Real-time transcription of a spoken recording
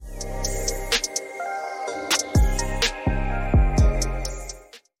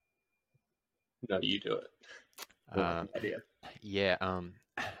you do it. Idea. Yeah. I'm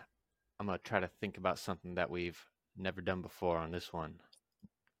gonna try to think about something that we've never done before on this one.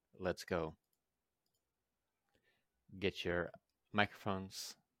 Let's go. Get your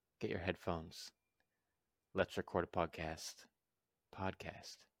microphones. Get your headphones. Let's record a podcast.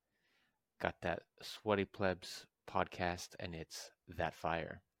 Got that Sweaty Plebs podcast, and it's that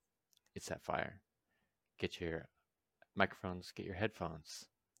fire. It's that fire. Get your microphones. Get your headphones.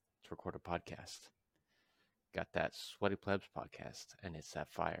 Let's record a podcast. Got that Sweaty Plebs podcast, and it's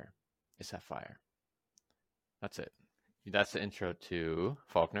that fire. It's that fire. That's it. That's the intro to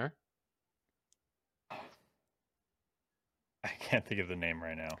Faulkner. I can't think of the name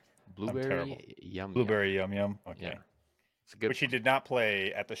right now. Blueberry Yum Blueberry Yum Yum. Okay. Yeah. It's a good. Which he did not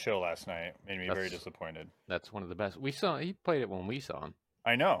play at the show last night. Made me very disappointed. That's one of the best. He played it when we saw him.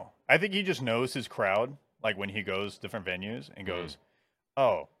 I know. I think he just knows his crowd, like when he goes different venues and goes,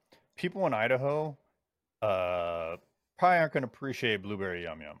 oh, people in Idaho probably aren't going to appreciate Blueberry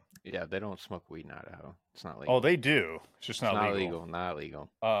Yum Yum. Yeah, they don't smoke weed in Idaho. It's not legal. Oh, they do. It's just not legal. Not legal.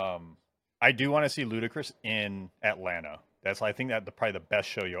 I do want to see Ludacris in Atlanta. I think that's probably the best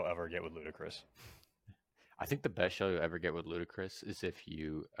show you'll ever get with Ludacris. I think the best show you'll ever get with Ludacris is if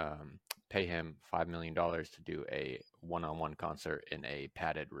you pay him $5 million to do a one-on-one concert in a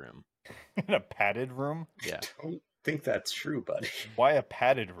padded room. In a padded room? Yeah. I don't think that's true, buddy. Why a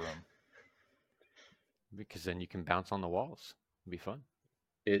padded room? Because then you can bounce on the walls. It'd be fun.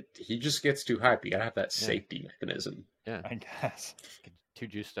 He just gets too hype. You gotta have that safety mechanism. Yeah. I guess. Get too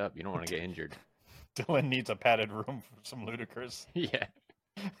juiced up. You don't want to get injured. Dylan needs a padded room for some Ludacris. Yeah.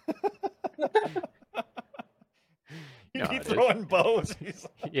 You keep throwing bows.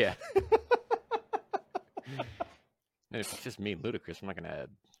 Yeah. If it's just me and Ludacris, I'm not gonna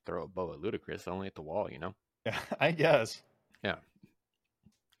throw a bow at Ludacris. Only at the wall, you know. Yeah, I guess. Yeah.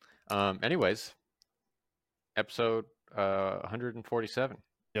 Anyways, episode 147.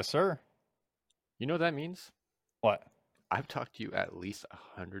 Yes, sir. You know what that means? What? I've talked to you at least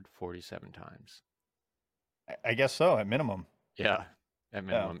 147 times. I guess so, at minimum. Yeah, at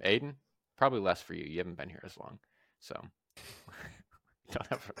minimum. Yeah. Aiden, probably less for you. You haven't been here as long, so don't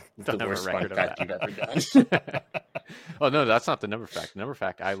have a record of that you've ever done. Oh no, that's not the number fact. The number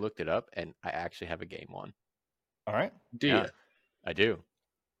fact, I looked it up, and I actually have a game one. All right. Do you? I do.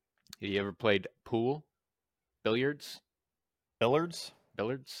 Have you ever played pool? Billiards? Billiards?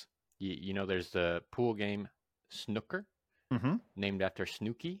 You know, there's the pool game Snooker, named after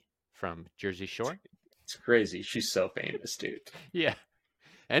Snooki from Jersey Shore. It's crazy. She's so famous, dude. Yeah.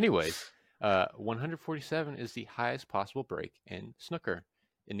 Anyways, 147 is the highest possible break in snooker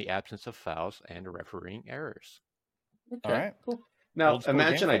in the absence of fouls and refereeing errors. Okay. All right. Cool. Now,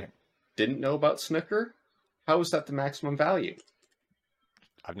 imagine I didn't know about snooker. How is that the maximum value?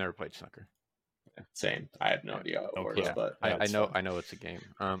 I've never played snooker. Same. I have no idea how it works, but I know it's a game.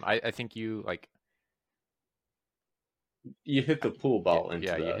 I think you you hit the pool ball into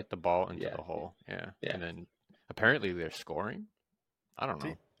you hit the ball into the hole. Yeah. And then apparently they're scoring. I don't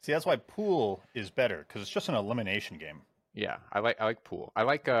know. See, that's why pool is better because it's just an elimination game. Yeah, I like pool. I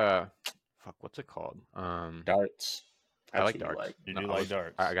like what's it called? Darts. I like darts. You do like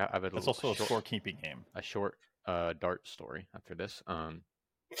darts. It's also a scorekeeping game. A short dart story after this.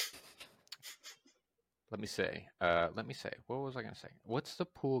 Let me say. What was I gonna say? What's the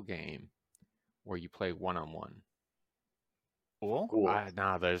pool game where you play one-on-one? Pool?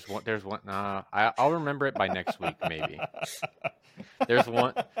 There's one. I'll remember it by next week, maybe. There's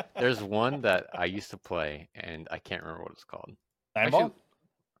one that I used to play, and I can't remember what it's called. Actually,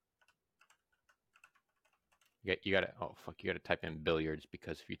 you gotta type in billiards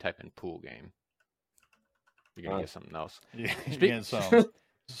because if you type in pool game, you're gonna get something else. Yeah, you're getting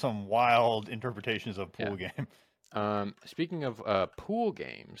some wild interpretations of pool game. Speaking of pool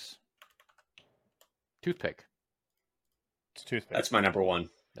games, Toothpick. It's Toothpick. That's my number one.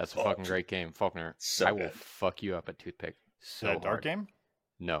 That's a fucking great game, Faulkner. So I will fuck you up at Toothpick. So is that a dart game?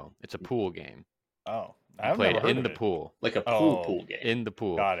 No, it's a pool game. Oh, I played it in the pool, like a pool game. In the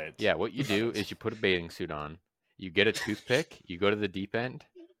pool. Got it. Yeah, what you do is you put a bathing suit on. You get a toothpick. You go to the deep end.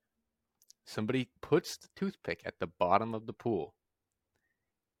 Somebody puts the toothpick at the bottom of the pool,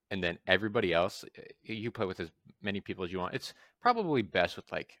 and then everybody else, you play with as many people as you want. It's probably best with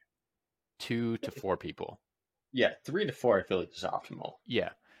like 2 to 4 people. Yeah, 3 to 4 I feel like is optimal.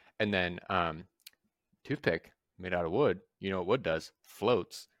 Yeah. And then toothpick made out of wood, you know what wood does?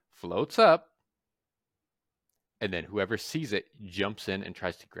 Floats up, and then whoever sees it jumps in and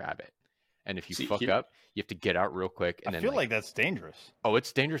tries to grab it. And if you fuck up, you have to get out real quick. And I feel like that's dangerous. Oh,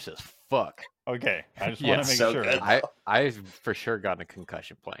 it's dangerous as fuck. Okay, I just want to make sure. I've for sure gotten a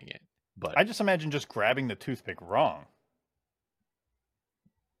concussion playing it. But I just imagine just grabbing the toothpick wrong.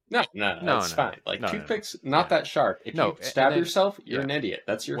 No, No, it's no, fine. Like no, no, no. toothpicks, not Yeah. that sharp. If No, you and stab then yourself, you're yeah, an idiot.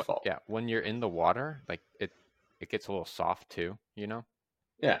 That's your fault. yeah. When you're in the water, like it gets a little soft too. You know.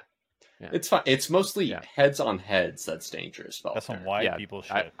 Yeah. Yeah. It's fine. It's mostly Yeah. heads on heads that's dangerous, That's some Faulkner. white Yeah, people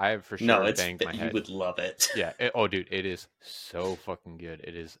I shit. I have for No, sure it's banged my you head. would love it. Yeah. Oh, dude, it is so fucking good.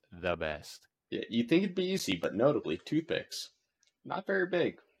 It is the best. Yeah, you think it'd be easy, but notably, toothpicks not very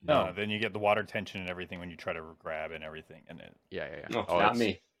big. No, then you get the water tension and everything when you try to grab and everything, and it. Yeah, yeah, yeah. No, Oh, not it's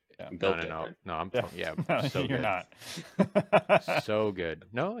me. Yeah. I'm no, built no, no, different. no. I'm Yeah, yeah, no, so you're good. not. So good.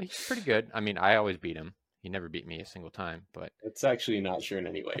 No, he's pretty good. I mean, I always beat him. He never beat me a single time, but It's actually not true in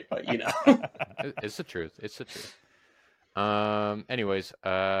any way, but you know. it's the truth. It's the truth. Anyways,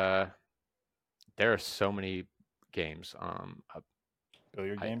 there are so many games.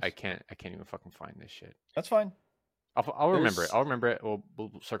 Billiard games. I can't even fucking find this shit. That's fine. I'll remember it. There's- I'll remember it. We'll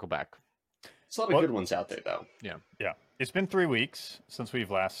circle back. There's a lot of What- good ones out there, though. Yeah, it's been 3 weeks since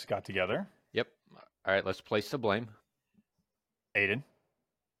we've last got together. Yep. All right, let's place the blame. Aiden,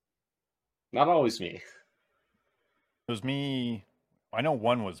 Not always me. it was me. I know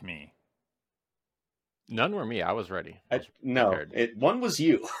one was me. None were me. I was ready. I was No, prepared. one was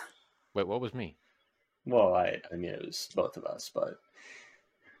you. Wait, what was me? Well, I mean, it was both of us, but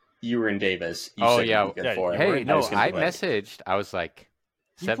you were in Davis. You Oh, said yeah. you'd be good Yeah, for you it. were Hey, in no, was gonna I be like, messaged. I was like,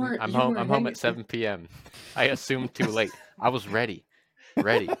 You 7. weren't- I'm you home. were I'm home hanging- at 7 p.m. I assumed too late. I was ready,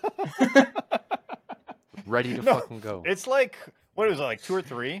 ready to No, fucking go. It's like what was it, like 2 or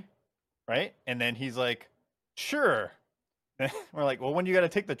 3, right? And then he's like, "Sure." We're like, "Well, when do you got to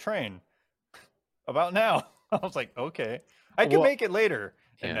take the train?" About now. I was like, "Okay, I can Well- make it later,"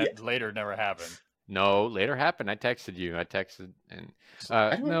 and Yeah. that later never happened. No, later happened. I texted you. I texted and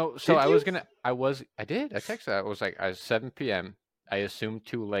I don't- no. So did I was you? gonna. I did. I texted. I was like, I was 7 p.m. I assumed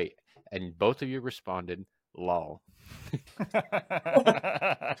too late, and both of you responded, "Lol."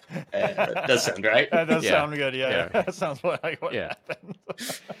 That does sound right. That does Yeah, sound good. Yeah, yeah. that sounds like what Yeah. happened.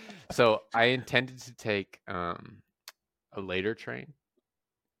 So I intended to take a later train,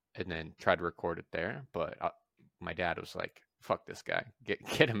 and then try to record it there. But my dad was like, "Fuck this guy.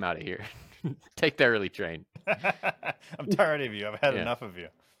 Get him out of here. Take the early train." I'm tired of you. I've had Yeah. enough of you.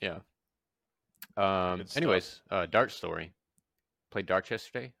 Yeah. Good stuff. Anyways, dart story. Played darts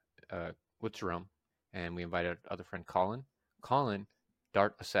yesterday with Jerome, and we invited our other friend Colin. Colin,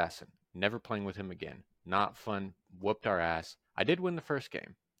 dart assassin. Never playing with him again. Not fun. Whooped our ass. I did win the first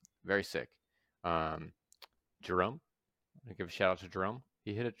game. Very sick. Jerome. I'm gonna give a shout out to Jerome.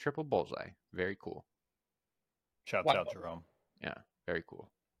 He hit a triple bullseye. Very cool. Shouts Wow. out, Jerome. Yeah, very cool.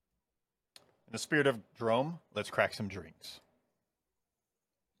 In the spirit of Jerome, let's crack some drinks.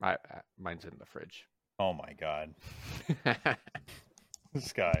 Mine's in the fridge. Oh my God,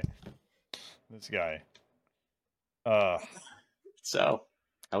 this guy. So,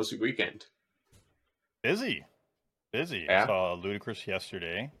 how was your weekend? Busy. I Yeah? saw Ludacris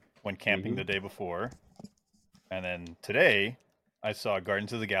yesterday. Went camping Mhm. the day before, and then today I saw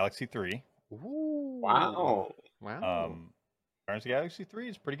Guardians of the Galaxy 3. Ooh. Wow. Wow. Guardians of the Galaxy 3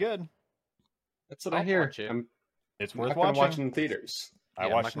 is pretty good. That's what I'll I hear. watch it. I'm It's not worth gonna watching. watch it in theaters. I Yeah,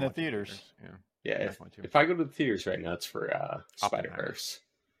 I'm watched not it in gonna the watch theaters. Yeah. Yeah, I'm if, not going to. if I go to the theaters right now, it's for Spider Oppenheimer. Verse.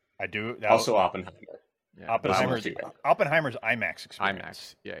 I do. Also, Oppenheimer. Yeah, Oppenheimer's Those are my two. Oppenheimer's IMAX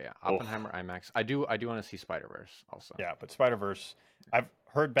experience. IMAX. Yeah. Oppenheimer IMAX. I do want to see Spider-Verse also. Yeah, but Spider Verse. I've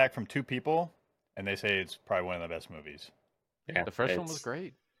heard back from 2 people, and they say it's probably one of the best movies. Yeah, The first one was it's-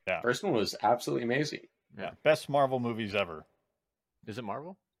 great. First one was absolutely amazing. Yeah. Best Marvel movies ever. Is it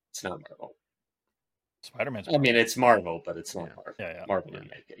Marvel? It's not Marvel. Spider Man's. I mean, it's Marvel, but it's not Yeah. Marvel. Yeah. Marvel didn't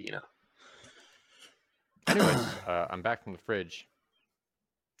make it, you know. Anyways, I'm back from the fridge.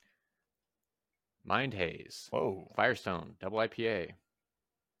 Mind Haze. Whoa. Firestone. Double IPA.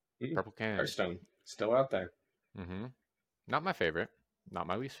 Mm. Purple can. Hearthstone still out there. Mm-hmm. Not my favorite. Not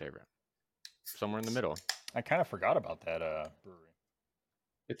my least favorite. Somewhere in the middle. I kind of forgot about that brewery.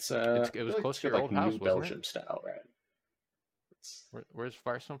 It's it I was feel close it's to your got, old like house, New wasn't it? Belgium style, right? It's Where's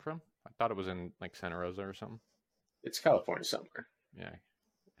Firestone from? I thought it was in like Santa Rosa or something. it's California somewhere. Yeah.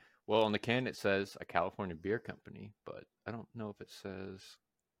 Well, on the can it says a California beer company, but I don't know if it says.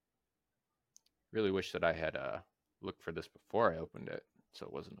 Really wish that I had looked for this before I opened it, so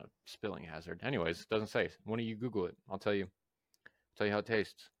it wasn't a spilling hazard. Anyways, it doesn't say. Why don't you Google it? I'll tell you. Tell you how it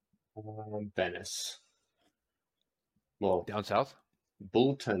tastes. Venice. Well, Down south.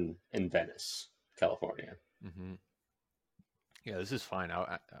 Bulletin in Venice, California. Mm-hmm. Yeah, this is fine.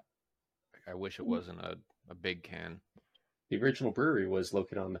 I wish it wasn't a big can. The original brewery was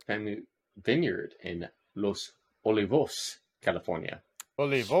located on the family vineyard in Los Olivos, California.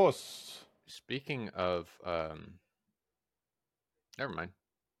 Olivos. Speaking of, never mind.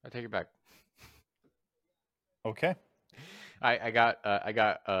 I take it back. Okay. I got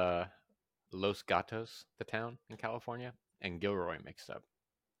Los Gatos, the town in California, and Gilroy mixed up.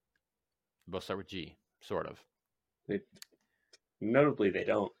 Both start with G, sort of. Notably, they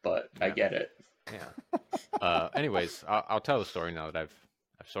don't, but I Yeah. get it. Yeah. Anyways, I'll tell the story now that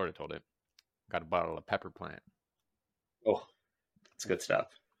I've sort of told it. Got a bottle of pepper plant, Oh, it's good stuff.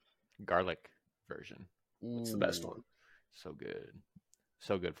 garlic version. It's the best Ooh, one. So good.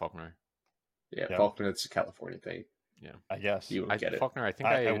 So good, Faulkner. Yeah, Yeah. Faulkner, it's a California thing. Yeah. I guess. You won't get it. Faulkner, I think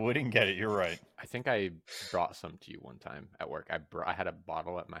I wouldn't get it. You're right. I think I brought some to you one time at work. I had a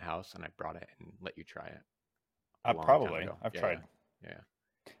bottle at my house and I brought it and let you try it. A long time Probably. ago. I've Yeah, tried. Yeah.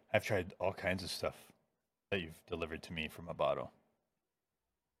 I've tried all kinds of stuff that you've delivered to me from a bottle.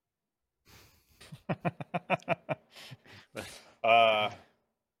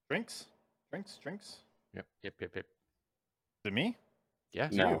 Drinks? Yep. Is it me? Yeah.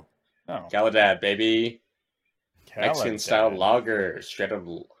 No. You. Oh. Caladad, baby. Mexican style Caladad. lager, straight out of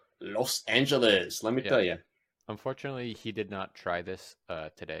Los Angeles. Let me Yeah. tell you. Unfortunately, he did not try this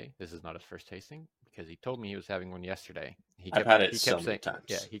today. This is not his first tasting because he told me he was having one yesterday. I've had it so many times.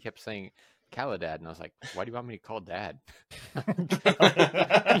 Yeah, he kept saying Caladad, and I was like, "Why do you want me to call Dad?" It's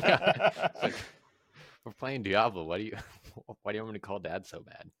like, we're playing Diablo. Why do you want me to call Dad so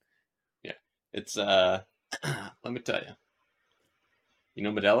bad? Yeah, it's let me tell you. You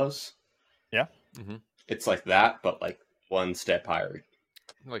know Modelo's? Yeah. Mm-hmm. It's like that, but like one step higher.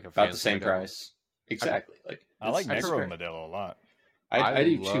 Like About the fancy same Modelo. price. Exactly. I like it's Negro great. Modelo a lot. I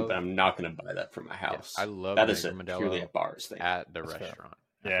do too, love- but I'm not going to buy that for my Yeah, house. I love that is Negro purely a Modelo bars thing. at the That's fair. restaurant.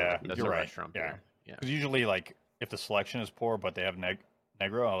 I feel Yeah, like that's you're a right. restaurant Yeah. beer. Yeah. Because usually, like, if the selection is poor, but they have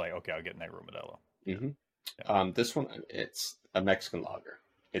Negro, I'm like, okay, I'll get Negro Modelo. Mm-hmm. Yeah. This one, it's a Mexican lager.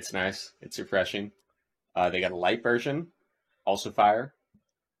 It's nice. It's refreshing. They got a light version, also fire.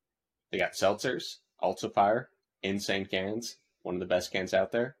 They got seltzers, also fire. Insane cans. One of the best cans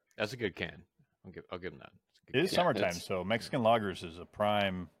out there. That's a good can. I'll give him that. It's a good It is can. summertime, it's- so Mexican lagers is a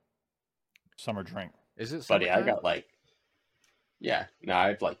prime summer drink. Is it Buddy, I summertime? got like, I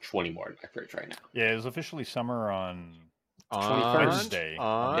have like 20 more in my fridge right now. Yeah, it was officially summer on 21st. Wednesday.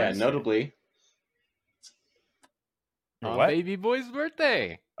 On, Yeah, Wednesday. notably. Your on what? baby boy's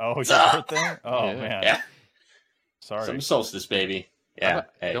birthday. Oh, it's Ah! your birthday? Oh, Yeah. man. Yeah, Sorry. some solstice, baby. How Yeah,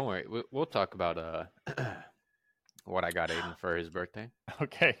 about- hey. Don't worry. We'll talk about what I got Aiden for his birthday.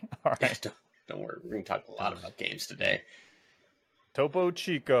 Okay, all Yeah, right. don't worry. We're going to talk a lot about games today. Topo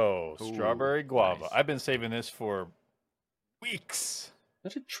Chico, Ooh, strawberry guava. nice. I've been saving this for weeks.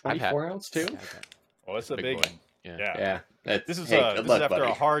 That's a I've had- 24 ounce too? Oh, it's a a big big boy. one. Yeah. Yeah. Yeah. That's, This is hey, this good is luck, after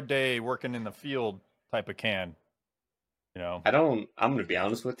buddy. a hard day working in the field type of can. You know. I'm going to be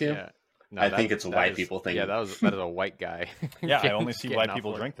honest with you. Yeah. No, I that- think it's a that white is- people thing. Yeah, that is a white guy. Yeah, I getting- only see getting white off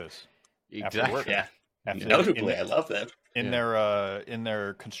people work. drink this. Exactly. work. Yeah. After Notably, I love them. in Yeah.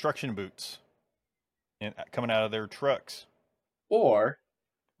 their construction boots, coming out of their trucks. Or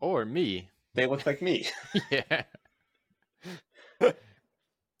Or me. they look like me. Yeah.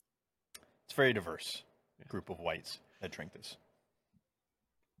 It's very diverse group of whites that drink this.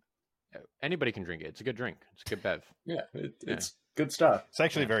 Anybody can drink it. It's a good drink. It's a good bev. Yeah, it's good stuff. It's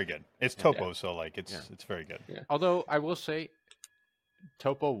actually Yeah. very good. It's Yeah. Topo, so like it's Yeah. it's very good. Although I will say,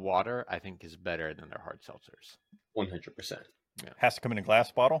 Topo water I think is better than their hard seltzers. 100%. Has to come in a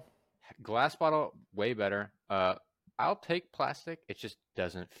glass bottle. Glass bottle way better. I'll take plastic. It just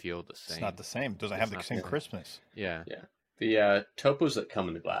doesn't feel the same. It's not the same. It doesn't It's have the not same the same. crispness. Yeah. The topos that come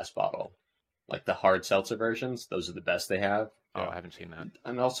in the glass bottle, like the hard seltzer versions, those are the best they have. Oh, Yeah. I haven't seen that.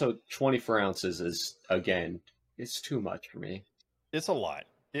 And also, 24 ounces is, again, it's too much for me. It's a lot.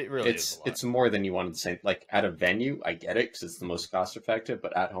 It really is a lot. It's more than you wanted to say. Like, at a venue, I get it because it's the most cost effective,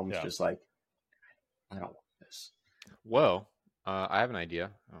 but at home, it's Yeah. just like, I don't want this. Well, I have an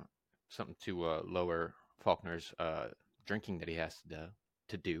idea. Something to lower Faulkner's drinking that he has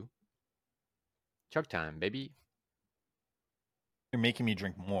to do. Chug time, baby. You're making me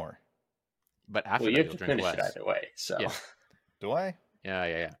drink more. But after Well, you that, have you'll to drink finish less. it either way. So, Yeah. Do I?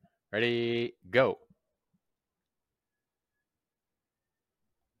 Yeah. Ready, go.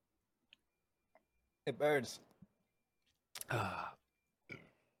 It burns. I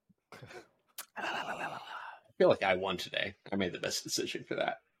feel like I won today. I made the best decision for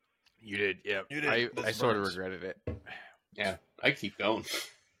that. You did, yeah. You did. I This sort of burns. regretted it. Yeah, I keep going.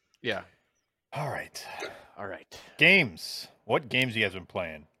 Yeah. All right. All right. Games. What games you guys been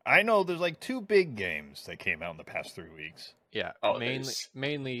playing? I know there's like 2 big games that came out in the past 3 weeks. Yeah. Oh, mainly, there's-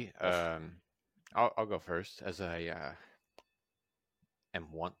 mainly. I'll go first as I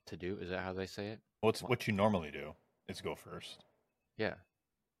and want to do. Is that how they say it? What you normally do is go first. Yeah.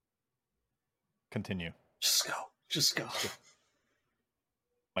 Continue, Just go. Just go.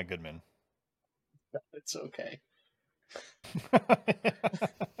 my good man. It's okay.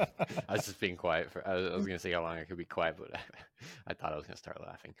 I was just being quiet. I was going to say how long I could be quiet, but I thought I was going to start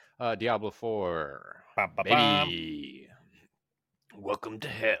laughing. Diablo 4. Ba-ba-bam. Baby. Welcome to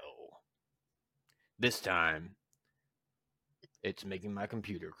hell. This time, it's making my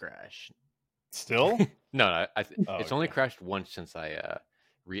computer crash. Still? No, Oh, it's only okay. crashed once since I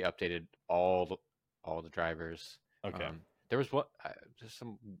re-updated all the drivers. Okay. There was just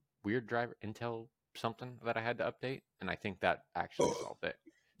some weird driver Intel something that I had to update, and I think that actually solved it.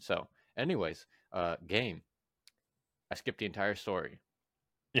 So, anyways, game. I skipped the entire story.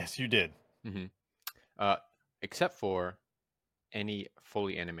 Yes, you did. Except for any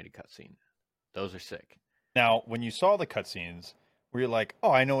fully animated cutscene. Those are sick. Now, when you saw the cutscenes, were you like,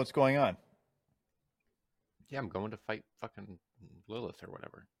 "Oh, I know what's going on"? Yeah, I'm going to fight fucking Lilith or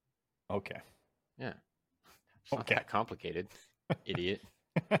whatever. Okay. Yeah. It's not Okay. that complicated, idiot.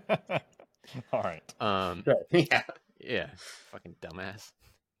 All right. Yeah. Yeah, fucking dumbass.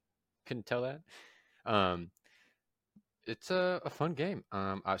 Couldn't tell that. It's a fun game.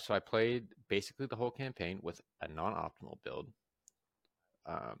 So I played basically the whole campaign with a non-optimal build.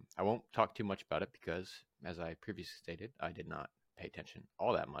 I won't talk too much about it because, as I previously stated, I did not pay attention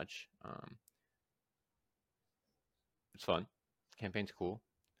all that much. It's fun. The campaign's cool.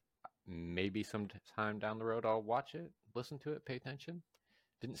 Maybe sometime down the road I'll watch it, listen to it, pay attention.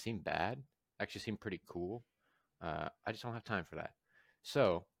 Didn't seem bad. Actually seemed pretty cool. I just don't have time for that.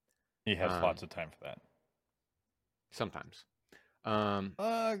 So He has lots of time for that. sometimes. A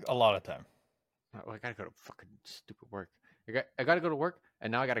lot of time. I gotta go to fucking stupid work. I gotta go to work,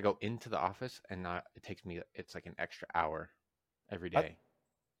 and now I gotta go into the office, and it takes me. It's like an extra hour every day.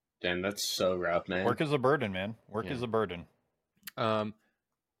 Damn, that's so rough, man. Work is a burden, man. Work Yeah. is a burden.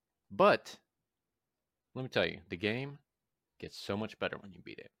 But let me tell you, the game gets so much better when you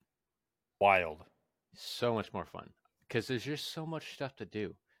beat it. Wild. So much more fun because there's just so much stuff to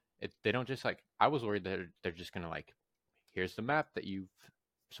do. They don't just like. I was worried that they're just gonna like, here's the map that you've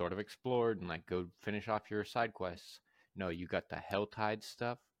sort of explored and like go finish off your side quests. No, you got the Helltide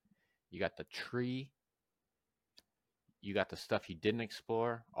stuff. You got the tree. You got the stuff you didn't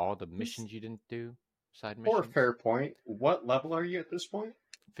explore. All the missions you didn't do. Side missions. For a fair point, what level are you at this point?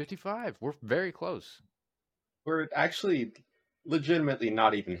 55. We're very close. We're actually legitimately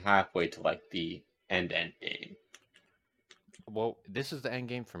not even halfway to like the end game. Well, this is the end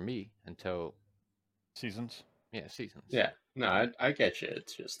game for me until Seasons. yeah, seasons. Yeah, no, I get you.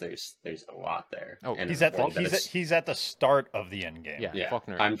 It's just there's a lot there. Oh, and He's at the start of the end game. Yeah, yeah.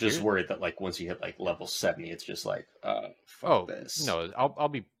 Faulkner, I'm just worried that like once you hit like level 70, it's just like fuck this. No,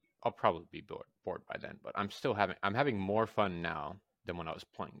 I'll probably be bored by then, but I'm having more fun now than when I was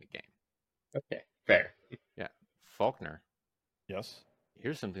playing the game. Okay, fair. Yeah, Faulkner. Yes.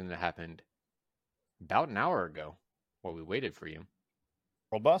 Here's something that happened about an hour ago while we waited for you.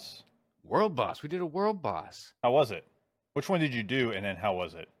 World boss? World boss. We did a world boss. How was it? Which one did you do, and then how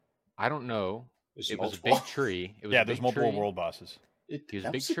was it? I don't know. There's It was a multiple. big tree. It was Yeah, a there's big multiple tree. world bosses. He was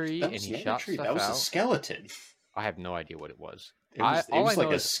a big tree, and he shot stuff That was out. a skeleton. I have no idea what it was. It was, all I like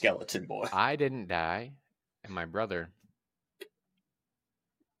know a is skeleton boy. I didn't die, and my brother.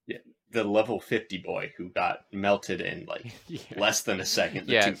 Yeah, the level 50 boy who got melted in like less than a second.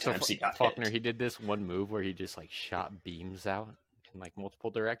 The two times he got Faulkner, hit. he did this one move where he just like shot beams out in like multiple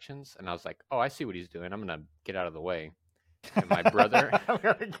directions, and I was like, "Oh, I see what he's doing. I'm gonna get out of the way." And my brother,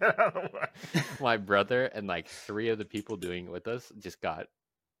 my brother, and like 3 of the people doing it with us just got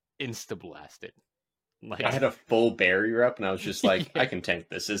insta blasted. Like I had a full barrier up, and I was just like, Yeah. I can tank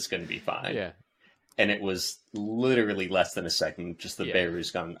this. It's going to be fine. yeah, And it was literally less than a second. Just the Yeah.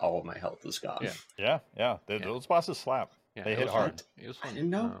 barrier's gone. All of my health is gone. Yeah. Yeah. Those bosses slap. yeah, They it hit was hard. fun. It was I fun. didn't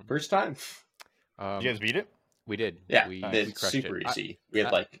know. First time. You guys beat it? We did. Yeah, we it's crushed super it. easy. We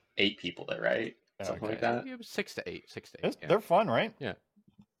had like 8 people there, right? Yeah, Something okay. like that. It was 6 to 8. 6 to 8. Yeah. They're fun, right? So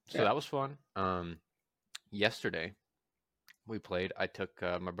Yeah. that was fun. Yesterday we played. I took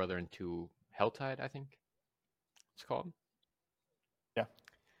my brother into Helltide, I think it's called. Yeah.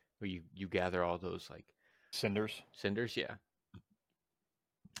 Where you gather all those like Cinders. cinders. Yeah.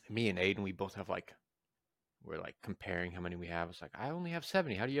 Me and Aiden, we both have like, we're like comparing how many we have. It's like, I only have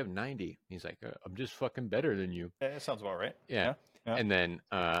 70. How do you have 90? He's like, I'm just fucking better than you. Yeah, that sounds about right. Yeah. Yeah. And then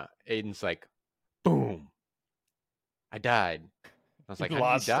Aiden's like, boom, I died. I was like, You how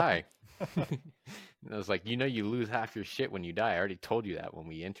did lost you die? And I was like, you lose half your shit when you die. I already told you that when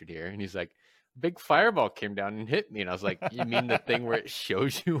we entered here. And he's like, big fireball came down and hit me. And I was like, you mean the thing where it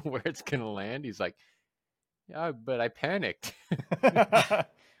shows you where it's going to land? He's like, yeah, but I panicked. I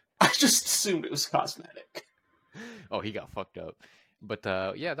just assumed it was cosmetic. Oh, he got fucked up. But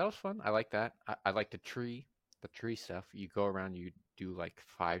yeah, that was fun. I like that. I like the tree stuff. You go around, you do like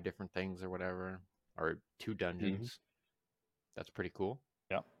 5 different things or whatever, or 2 dungeons. That's pretty cool.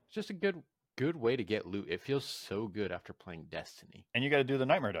 Yeah. It's just a good way to get loot. It feels so good after playing Destiny. And you got to do the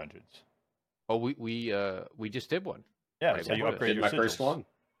nightmare dungeons. Oh, we just did one. Yeah, Right so you before upgrade Did your my sigils. first one.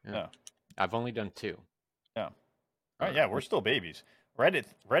 Yeah. I've only done 2. Yeah. All right, yeah, we're still babies.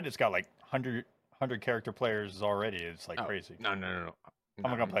 Reddit's got like 100 character players already. It's like crazy. No. I'm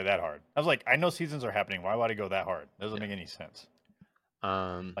not gonna play that hard. I was like, I know seasons are happening. Why would I go that hard? Doesn't make any sense.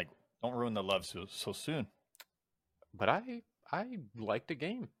 Like, don't ruin the love so soon. But I like the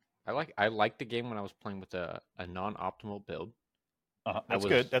game. I liked the game when I was playing with a non-optimal build. That's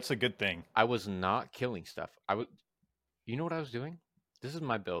good. That's a good thing. I was not killing stuff. You know what I was doing? This is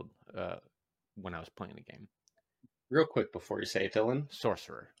my build when I was playing the game. Real quick before you say it, Dylan.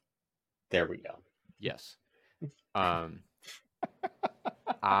 Sorcerer. There we go. Yes.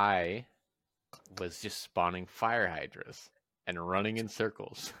 I was just spawning fire hydras and running in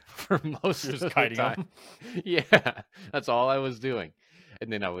circles for most of the kiting time. Yeah, that's all I was doing.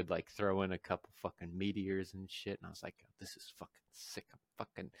 And then I would like throw in a couple fucking meteors and shit, and I was like, "This is fucking sick. I'm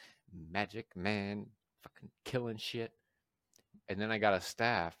fucking magic man, fucking killing shit." And then I got a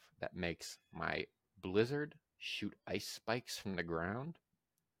staff that makes my blizzard shoot ice spikes from the ground.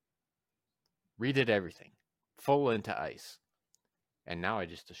 Redid everything, full into ice, and now I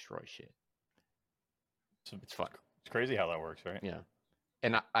just destroy shit. It's fun. It's crazy how that works, right? Yeah,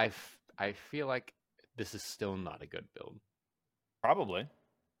 and I feel like this is still not a good build. Probably.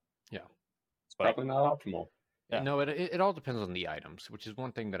 Yeah. It's probably not optimal. Yeah. No, it all depends on the items, which is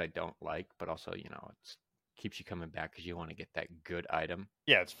one thing that I don't like, but also, it keeps you coming back because you want to get that good item.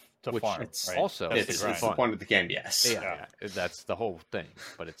 Yeah, it's to Which farm. it's right? also- That's It's the the grind. point of the game, yes. Yeah, that's the whole thing.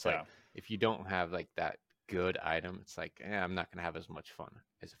 But it's like, Yeah. if you don't have like that good item, it's like, I'm not gonna have as much fun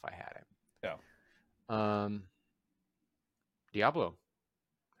as if I had it. Yeah. Diablo.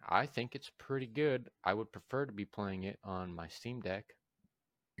 I think it's pretty good. I would prefer to be playing it on my Steam Deck.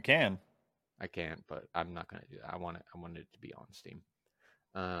 You can. I can't, but I'm not gonna do that. I want it to be on Steam.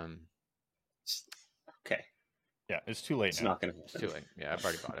 Okay. Yeah, it's too late It's now. not going to It's too late. Yeah, I've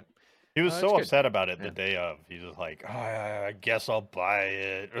already bought it. He was It's so good. upset about it the Yeah. day of. He was like, I guess I'll buy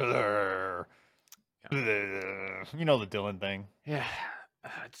it. Urgh. Urgh. You know the Dylan thing. Yeah,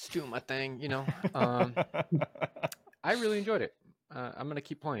 it's doing my thing. I really enjoyed it. I'm gonna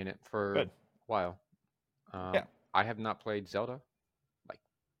keep playing it for Good. a while. Yeah. I have not played Zelda, like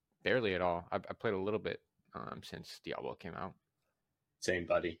barely at all. I played a little bit since Diablo came out, Same,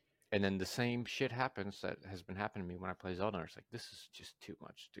 buddy. and then the same shit happens that has been happening to me when I play Zelda. It's like, this is just too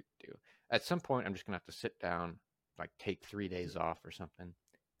much to do. At some point, I'm just gonna have to sit down, like take 3 days off or something,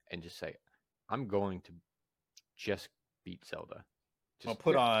 and just say, I'm going to just beat Zelda. I'll Just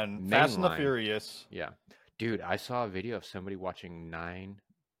put on Fast and the mainline. Furious. Yeah. Dude, I saw a video of somebody watching 9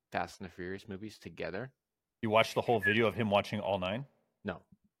 Fast and the Furious movies together. You watched the whole video of him watching all 9? No.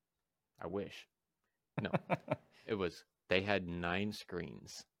 I wish. No. It was, they had 9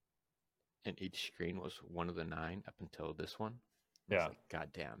 screens. And each screen was one of the 9 up until this one. I was Yeah. like, God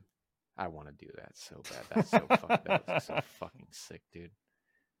damn. I want to do that so bad. That's so fucking, that was so fucking sick, dude.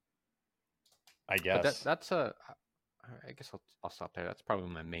 I But guess. that's a, I guess I'll stop there. That's probably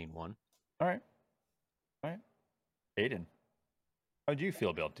my main one. All right. Aiden, how do you feel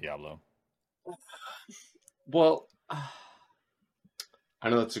about Diablo? Well, I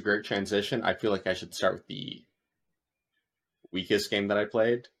know that's a great transition. I feel like I should start with the weakest game that I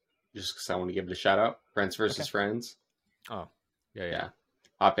played, just because I want to give it a shout out. Friends versus Friends. Oh, yeah.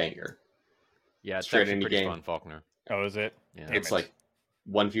 Hop Anger. Yeah, it's Straight actually into pretty game. fun, Faulkner. Oh, is it? Yeah. Damn It's it. like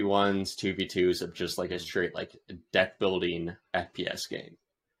 1v1s, 2v2s of just like a straight like deck building FPS game.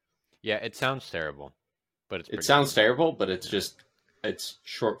 Yeah, it sounds terrible, but it's It pretty sounds fun. terrible, but it's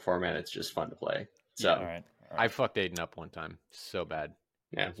short format. It's just fun to play. So All right. I fucked Aiden up one time so bad.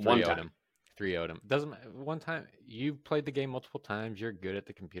 yeah, 3 one would time. him. 3 would him. Doesn't one time you played the game multiple times. You're good at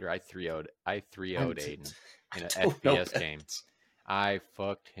the computer. I 3-0'd Aiden in an don't know FPS that. game. I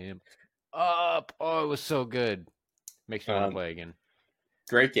fucked him up. Oh, it was so good. Makes me want to play again.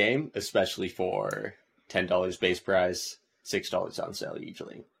 Great game, especially for $10 base price, $6 on sale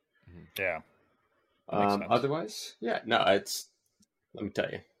usually. Yeah. That makes sense. Otherwise, yeah, no, it's. Let me tell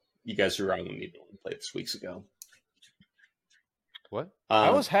you, you guys are wrong when you didn't play this weeks ago. What? I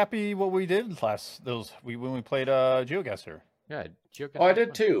Um, was happy what we did when we played GeoGuessr. Yeah, oh, I GeoGuessr was did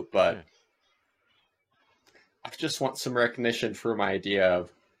fun. too, but Yeah. I just want some recognition for my idea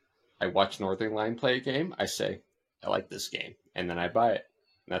of I watch Northern Line play a game, I say, I like this game, and then I buy it.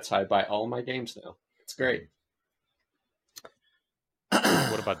 And that's how I buy all my games now. It's great.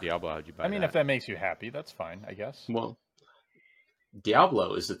 What about Diablo? How'd you buy I mean, that? if that makes you happy, that's fine, I guess. Well,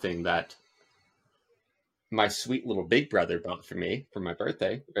 Diablo is the thing that my sweet little big brother bought for me for my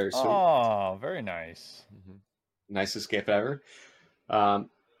birthday. Very sweet. Oh, very nice. Mhm. Nicest gift ever. Um,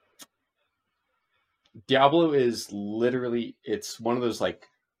 Diablo is literally, it's one of those like,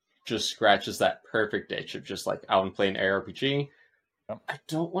 just scratches that perfect itch of just like, I want to play an ARPG. Yep. I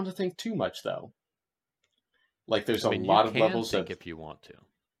don't want to think too much though. Like, there's I a mean, lot you of can levels think of. if you want to.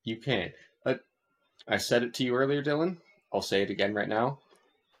 You can. But I said it to you earlier, Dylan. I'll say it again right now.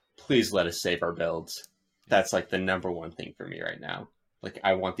 Please let us save our builds. That's like the number one thing for me right now. Like,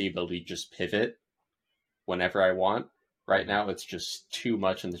 I want the ability to just pivot whenever I want. Right now, it's just too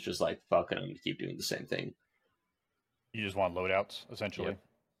much, and it's just like, fuck it, I'm going to keep doing the same thing. You just want loadouts, essentially. Yep.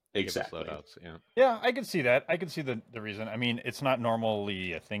 Exactly. Give us loadouts, yeah. Yeah, I can see that. I can see the reason. I mean, it's not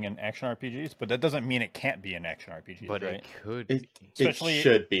normally a thing in action RPGs, but that doesn't mean it can't be in action RPGs, But right? it could It, be. it Especially-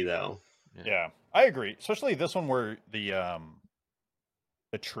 should be, though. Yeah, I agree. Especially this one where the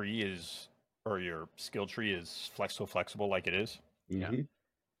tree is, or your skill tree is flexible like it is. Yeah. Mm-hmm.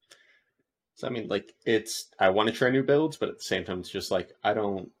 So, I mean, like, I want to try new builds, but at the same time, it's just like, I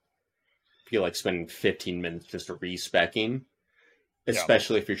don't feel like spending 15 minutes just respecking,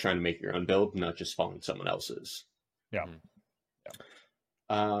 especially if you're trying to make your own build, not just following someone else's. Yeah.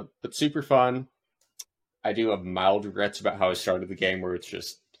 But super fun. I do have mild regrets about how I started the game, where it's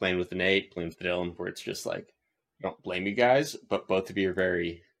just playing with Nate, playing with Dylan, where it's just like, I don't blame you guys, but both of you are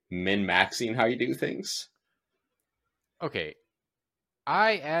very min-maxing how you do things. Okay.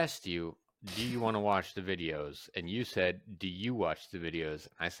 I asked you, do you want to watch the videos? And you said, do you watch the videos?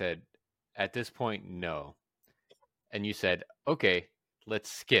 I said, at this point, no. And you said, okay,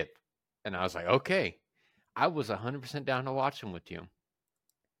 let's skip. And I was like, okay. I was 100% down to watch them with you.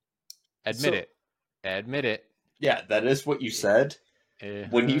 Admit it. Admit it. Yeah, that is what you said.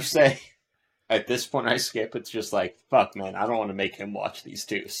 When you Uh-huh. say, at this point I skip, it's just like, fuck, man, I don't want to make him watch these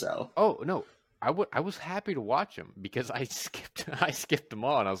two, so. Oh, no. I was happy to watch them because I skipped them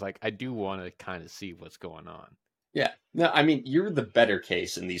all, and I was like, I do want to kind of see what's going on. Yeah. No, I mean, you're the better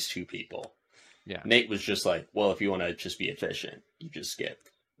case in these two people. Yeah. Nate was just like, well, if you want to just be efficient, you just skip.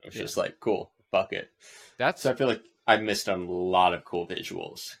 I was Yeah. just like, cool, fuck it. That's So I feel like I missed on a lot of cool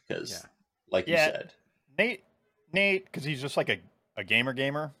visuals because, Yeah. like you said, Nate, because he's just like a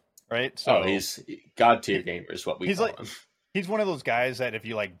gamer, right? So he's god tier gamer is what we he's call like- him. he's one of those guys that if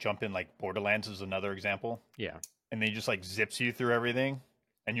you like jump in, like Borderlands is another example, yeah. and then he just like zips you through everything,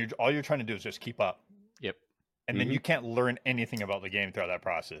 and all you're trying to do is just keep up. Yep. And then you can't learn anything about the game throughout that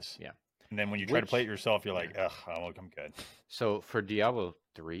process. Yeah. And then when you try to play it Which- yourself, you're like, ugh, I'm good. So for Diablo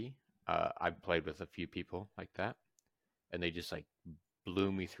 3, I played with a few people like that, and they just like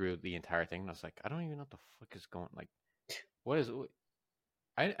blew me through the entire thing. And I was like, I don't even know what the fuck is going. Like, what is?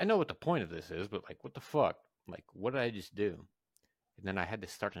 I know what the point of this is, but like, what the fuck? Like, what did I just do? And then I had to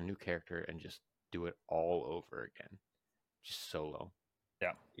start a new character and just do it all over again, just solo.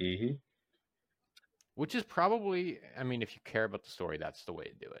 Mm-hmm. Which is probably, I mean, if you care about the story, that's the way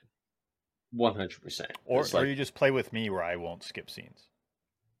to do it. 100%. Or It's like, you just play with me where I won't skip scenes.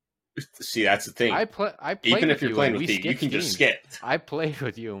 see, that's the thing. I played Even with if you're you playing and with we me, you skipped can just scenes. skip. I played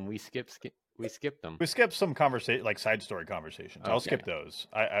with you and we skipped them. We skip some conversation, like side story conversations. I'll Okay. skip those.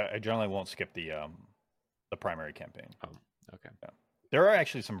 I generally won't skip the primary campaign. Okay. There are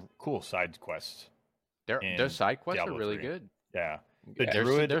actually some cool side quests. Their in side quests Diablo are really 3. good. Yeah. The The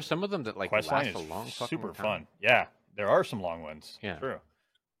Druid there's some of them that like quest line last a is long fucking super long time. fun. Yeah, there are some long ones. Yeah. True.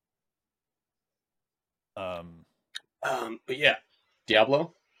 But yeah,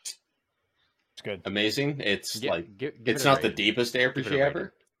 Diablo, It's good. amazing. It's like, give it's it a not the rating. deepest Give it RPG a rating.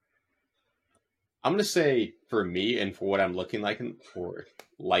 ever. I'm gonna say for me and for what I'm looking like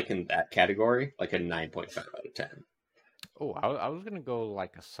in that category, like a 9.5 out of 10. Oh, I was gonna go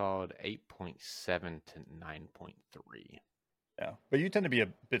like a solid 8.7 to 9.3. Yeah, but you tend to be a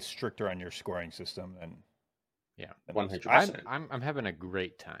bit stricter on your scoring system than. Yeah. than most. 100%. I'm having a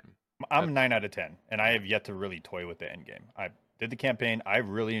great time. I'm 9 out of 10, and I have yet to really toy with the end game. I did the campaign. I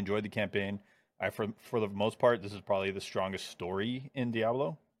really enjoyed the campaign. For the most part, this is probably the strongest story in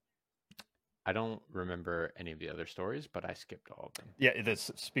Diablo. I don't remember any of the other stories, but I skipped all of them. Yeah, this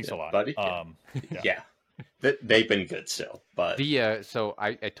speaks Yeah, a lot. buddy. Yeah. They've been good still, but The so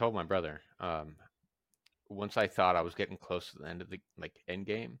I told my brother once I thought I was getting close to the end of the end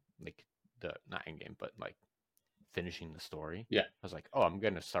game, not end game, but finishing the story. Yeah. I was like, oh, I'm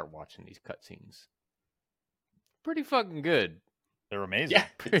gonna start watching these cutscenes. Pretty fucking good. They're amazing. Yeah,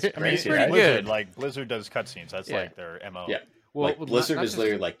 it's I mean, it's pretty Blizzard. good. Like Blizzard does cutscenes. That's Yeah. like their MO. Yeah. Well, like Blizzard is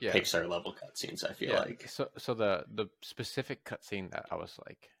literally like yeah. Pixar level cutscenes. I feel like. So the specific cutscene that I was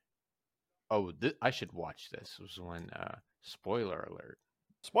like, oh, I should watch this was when spoiler alert.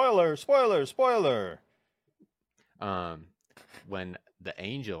 Spoiler! Spoiler! Spoiler! When the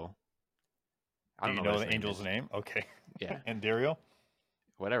angel. I Do don't you know what his the angel's is. name? Okay. Yeah. And Dario?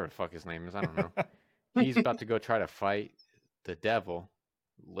 Whatever the fuck his name is, I don't know. He's about to go try to fight the devil,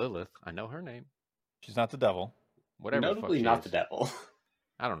 Lilith. I know her name. She's not the devil. Whatever. Notably, the fuck not she the is. devil.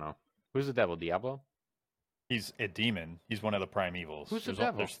 I don't know. Who's the devil? Diablo? He's a demon. He's one of the primeval. Who's the there's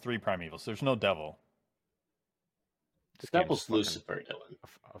devil? There's 3 primevals. There's no devil. The This game's devil's fucking Lucifer, Dylan.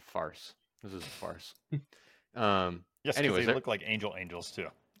 a farce. This is a farce. Yes, because anyways, they look like angels too.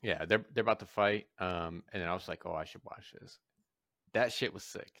 Yeah, they're about to fight. And then I was like, oh, I should watch this. That shit was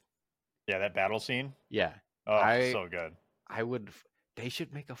sick. Yeah, that battle scene. Yeah. Oh, so good. They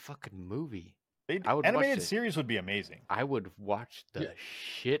should make a fucking movie. I would animated series would be amazing. I would watch the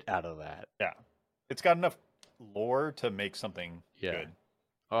shit out of that. Yeah. It's got enough lore to make something good.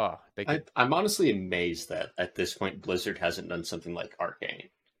 Oh, I'm honestly amazed that at this point Blizzard hasn't done something like Arcane.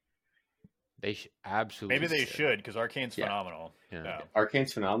 They should absolutely. Maybe they should, because Arcane's phenomenal. Yeah.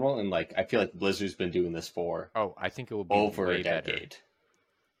 Arcane's phenomenal, and like I feel like Blizzard's been doing this for I think it will be over way a decade.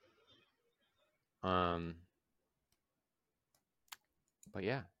 Better. But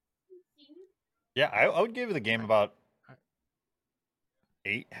yeah. Yeah, I would give the game about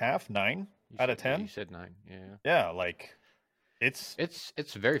 8.5, 9 out of 10. You said 9, yeah. Yeah, like it's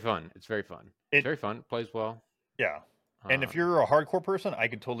very fun. It's very fun. It's very fun. It plays well. Yeah. And if you're a hardcore person, I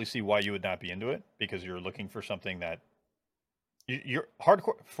could totally see why you would not be into it, because you're looking for something that you're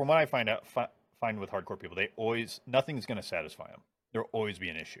hardcore. From what I find with hardcore people, nothing's going to satisfy them. There'll always be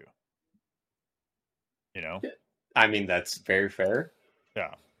an issue. You know? I mean, that's very fair.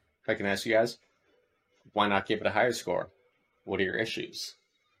 Yeah. If I can ask you guys, why not give it a higher score? What are your issues?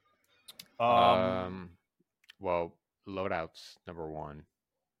 Well, loadouts number 1.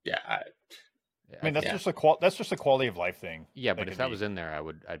 Yeah. I mean, that's just a quality of life thing. Yeah, but if that was in there,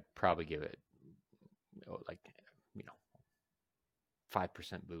 I'd probably give it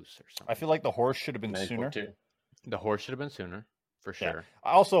 5% boost or something. I feel like the horse should have been sooner. The horse should have been sooner, for sure.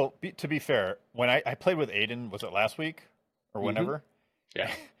 Yeah. Also, to be fair, when I played with Aiden, was it last week or whenever?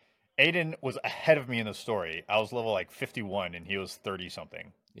 Yeah. Aiden was ahead of me in the story. I was level 51 and he was 30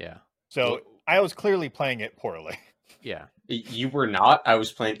 something. Yeah. So I was clearly playing it poorly. Yeah. You were not. I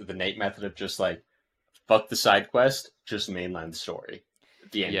was playing the Nate method of just fuck the side quest, just mainline the story.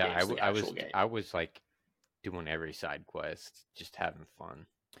 The end game's the actual game. I was doing every side quest, just having fun.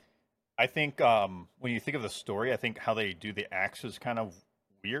 I think when you think of the story, I think how they do the acts is kind of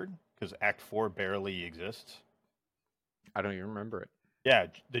weird, because Act 4 barely exists. I don't even remember it. Yeah,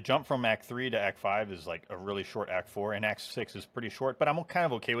 the jump from Act 3 to Act 5 is a really short Act 4, and Act 6 is pretty short, but I'm kind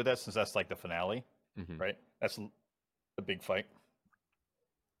of okay with that since that's the finale, right? That's the big fight.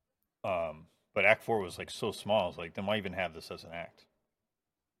 But Act 4 was so small. It's then why even have this as an act?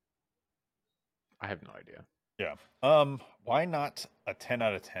 I have no idea. Yeah. Why not a 10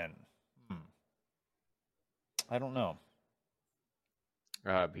 out of 10? I don't know.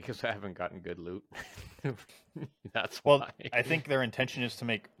 Because I haven't gotten good loot. That's why. Well, I think their intention is to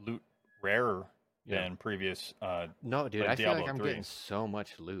make loot rarer than previous. No, dude, I feel like I'm getting so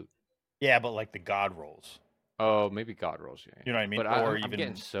much loot. Yeah, but the god rolls. Oh, maybe god rolls. Yeah. You know what I mean? But I'm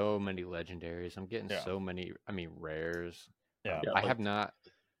getting so many legendaries. I'm getting so many. rares. Yeah. I have not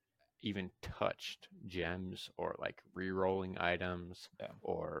even touched gems or re-rolling items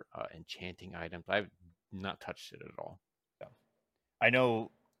or enchanting items. I've not touched it at all. Yeah. I know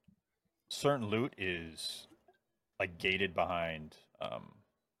certain loot is gated behind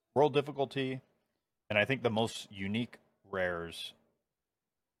world difficulty, and I think the most unique rares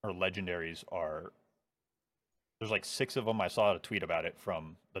or legendaries are, there's 6 of them. I saw a tweet about it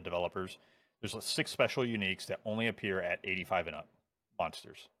from the developers. There's 6 special uniques that only appear at 85 and up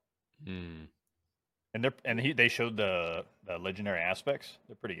monsters. And they showed the legendary aspects.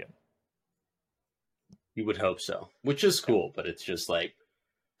 They're pretty good. You would hope so, which is cool, but it's just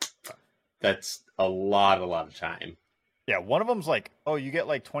that's a lot of time. Yeah, one of them's you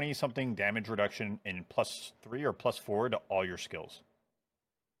get 20 something damage reduction in +3 or +4 to all your skills.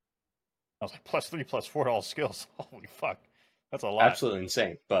 I was +3, +4 to all skills. Holy fuck, that's a lot. Absolutely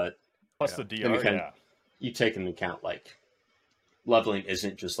insane. But plus the DR, you take into account leveling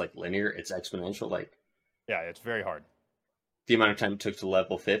isn't just linear; it's exponential. Yeah, it's very hard. The amount of time it took to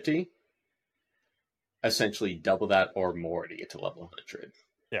level 50, essentially double that or more to get to level 100.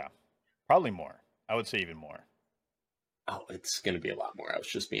 Yeah, probably more. I would say even more. Oh, it's going to be a lot more. I was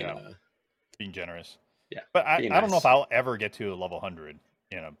just being, being generous. Yeah, but I being don't know nice. if I'll ever get to a level 100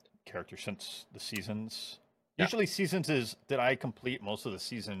 in a character since the seasons. Yeah. Usually, seasons is did I complete most of the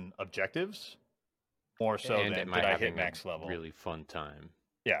season objectives more so and than am did I hit having max a level? really fun time?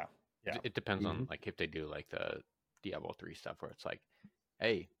 Yeah, yeah. It depends on Mhm. like if they do like the Diablo 3 stuff where it's like,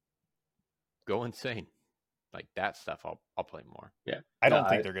 hey, go insane. Like that stuff, I'll play more. Yeah, I don't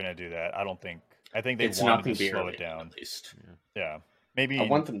think they're gonna do that. I think they it's not want going to to be slow early it down. at least. Yeah, maybe I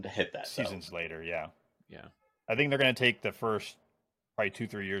want them to hit that seasons though. later. Yeah, Yeah. I think they're gonna take the first probably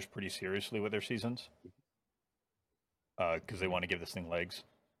 2-3 years pretty seriously with their seasons because they want to give this thing legs,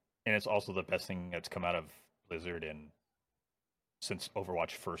 and it's also the best thing that's come out of Blizzard since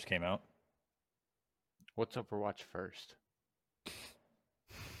Overwatch first came out. What's Overwatch first?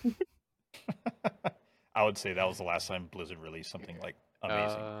 I would say that was the last time Blizzard released something like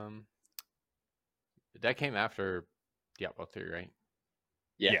amazing. That came after Diablo 3, right?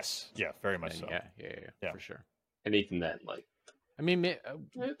 Yes. Yeah, very much so. Yeah, for sure. And even then, like, I mean, it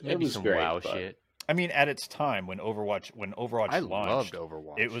maybe was some great, WoW but- shit. I mean, at its time when Overwatch I launched, loved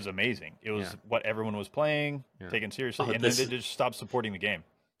Overwatch. it was amazing. It was Yeah. what everyone was playing, taken seriously, Oh, and then they just stopped supporting the game.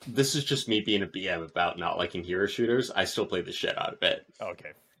 This is just me being a BM about not liking hero shooters. I still play the shit out of it.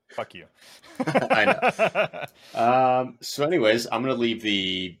 Okay, fuck you. I know. So, anyways, I'm going to leave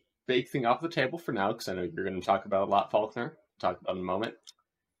the big thing off the table for now because I know you're going to talk about a lot, Faulkner. Talk about it in a moment.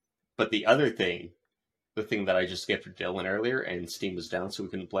 But the other thing, the thing that I just gifted Dylan earlier, and Steam was down so we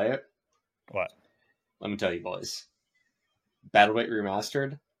couldn't play it. What? Let me tell you, boys. Battleweight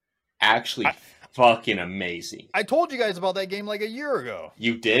Remastered, actually fucking amazing. I told you guys about that game like a year ago.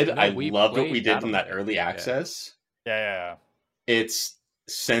 You did? No, I we loved what played we did in that Battleweight. early access. Yeah. It's,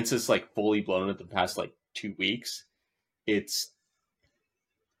 since it's like fully blown in the past like 2 weeks, it's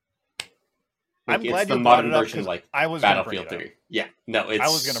like, I'm glad it's the you brought modern it up version of because like I was gonna Battlefield bring it 3. Yeah, no, I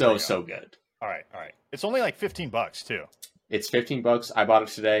was it's gonna so bring it up. good. All right. It's only like $15 too. It's $15. I bought it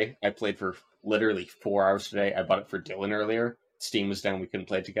today. I played for literally 4 hours today. I bought it for Dylan earlier. Steam was down. We couldn't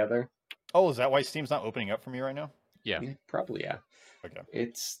play together. Oh, is that why Steam's not opening up for me right now? Yeah. Probably, yeah. Okay.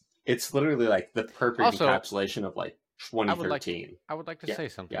 It's literally like the perfect Also, encapsulation of like 2013. I would like to say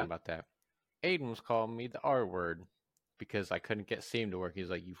something about that. Aiden was calling me the R word because I couldn't get Steam to work. He's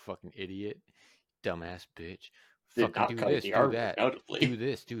like, "You fucking idiot, dumbass bitch. Did Fucking not do call you this, the do R word, that, notably. do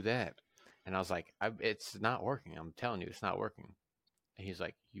this, do that." And I was like, "It's not working. I'm telling you, it's not working." And he's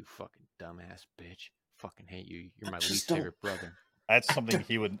like, "You fucking dumbass bitch. Fucking hate you. You're my least favorite brother." That's something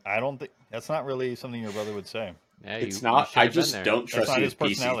he would. I don't think that's not really something your brother would say. Yeah, It's you not. should I have been just there. don't trust not you his with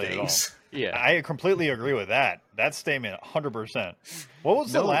PC personality at all. things. Yeah. I completely agree with that. That statement, 100%. What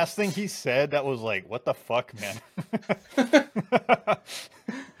was the last thing he said that was like, what the fuck, man?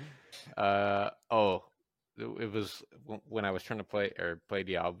 It was when I was trying to play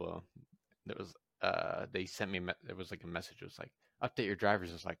Diablo. There was they sent me there was like a message. It was like, update your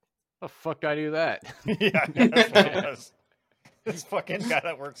drivers. It's like, the fuck do I do that? Yeah, that's what it was. This fucking guy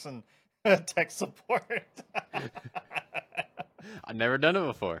that works in tech support. I've never done it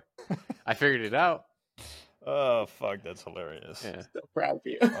before. I figured it out. Oh fuck, that's hilarious. Yeah. So proud of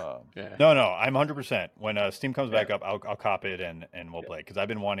you. Yeah. No, I'm 100%. When Steam comes back up, I'll cop it and we'll play because I've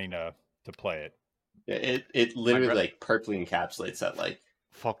been wanting to play it. It literally like perfectly encapsulates that like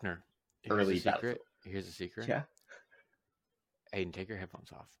Faulkner. early Here's a secret. Battlefield. Here's a secret. Yeah. Aiden, take your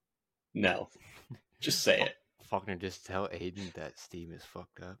headphones off. No, just say it. Faulkner, just tell Aiden that Steam is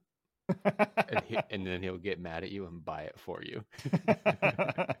fucked up. and then he'll get mad at you and buy it for you.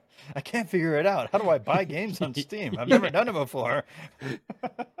 I can't figure it out. How do I buy games on Steam? I've never done it before.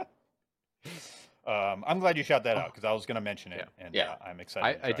 I'm glad you shout that out because I was going to mention it, and I'm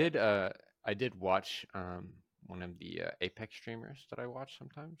excited. I did watch one of the Apex streamers that I watch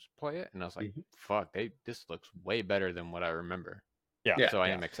sometimes play it, and I was like, "Fuck, this looks way better than what I remember." Yeah. So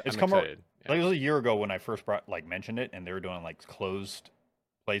I'm It's excited. Like it was a year ago when I first mentioned it, and they were doing like closed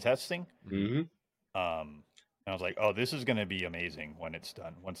playtesting. Mm-hmm. And I was like, "Oh, this is going to be amazing when it's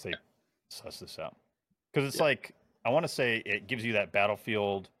done. Once they suss this out, because it's like I want to say it gives you that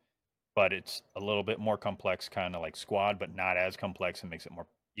Battlefield, but it's a little bit more complex, kind of like Squad, but not as complex, and makes it more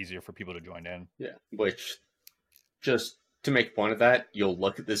easier for people to join in. Yeah, which just to make a point of that, you'll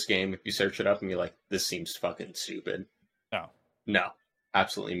look at this game if you search it up and be like, "This seems fucking stupid." No,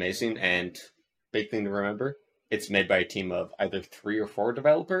 absolutely amazing. And big thing to remember, it's made by a team of either 3 or 4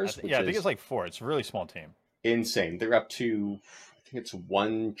 developers. I think it's like 4. It's a really small team. Insane. They're up to, I think it's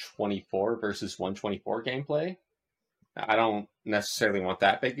 124 versus 124 gameplay. I don't necessarily want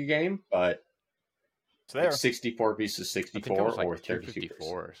that big a game, but It's there. 64 versus I think it 64 was like or 32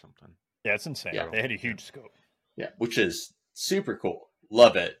 254 or something. Yeah, it's insane. Yeah. They had a huge scope. Yeah, which is super cool.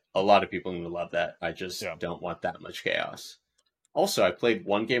 Love it. A lot of people need to love that. I just Yeah. don't want that much chaos. Also, I played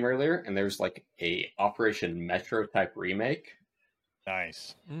one game earlier, and there's like a Operation Metro type remake.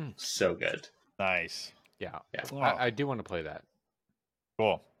 Nice. So good. Nice. Yeah. Yeah. Oh, I do want to play that.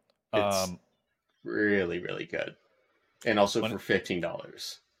 cool. It's really, really good. And also When- for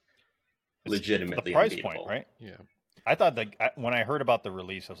 $15. It's Legitimately the price unbeatable. point, right? Yeah. I thought when I heard about the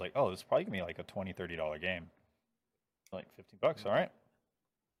release, I was like, oh, this is probably gonna be like a $20, $30 game. Like $15, all right.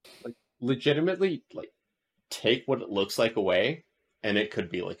 Like legitimately, like take what it looks like away, and it could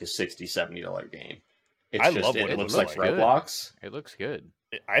be like a $60, $70 game. It's I just love it what it looks looks like like. Roblox. It looks good.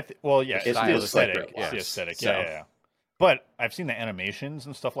 Well, yeah, It it's the looks like aesthetic. It's the Roblox, aesthetic. so- Yeah. But I've seen the animations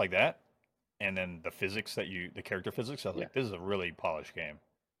and stuff like that, and then the physics the character physics. I was like, this is a really polished game.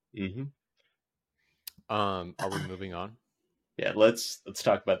 Mm-hmm. Are we moving on? Yeah, let's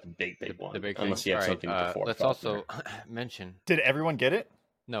talk about the big one. The big Unless thing? you have All right, something before. let's Faulkner. also mention. Did everyone get it?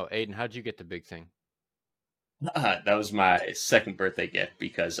 No, Aiden, how'd you get the big thing? That was my second birthday gift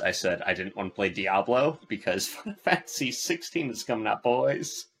because I said I didn't want to play Diablo because Final Fantasy 16 is coming out,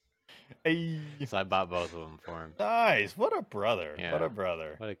 boys. Hey, So I bought both of them for him. nice. What a brother. Yeah. What a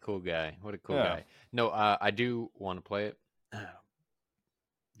brother. What a cool guy. What a cool Yeah. guy. No, I do want to play it.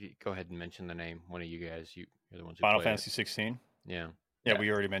 Go ahead and mention the name. One of you guys, you're the ones who Final played Fantasy 16. it. Yeah. Yeah, Yeah.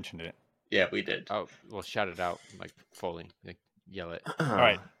 we already mentioned it. Yeah, we did. Oh, well, shout it out like fully. Like, yell it. All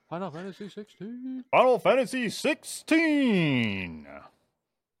right. Final Fantasy 16. Final Fantasy 16.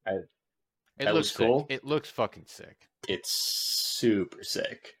 It That looks was cool. Sick. It looks fucking sick. It's super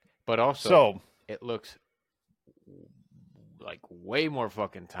sick. But also, So, it looks like way more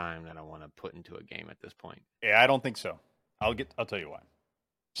fucking time than I want to put into a game at this point. yeah, I don't think so. I'll tell you why.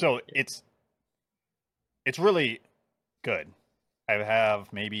 So, it's really good. I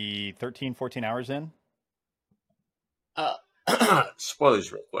have maybe 13, 14 hours in.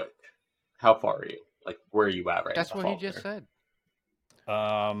 Spoilers real quick. How far are you? Like, where are you at right That's now? what he just said.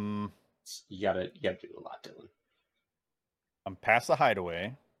 You gotta do a lot, Dylan. I'm past the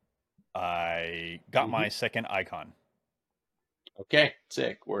hideaway. I got my second icon. Okay,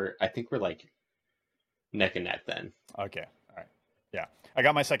 sick. I think we're like neck and neck then. Okay. All right. Yeah. I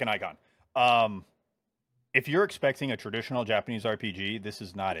got my second icon. If you're expecting a traditional Japanese RPG, this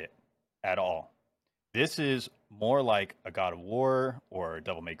is not it at all. This is more like a God of War or a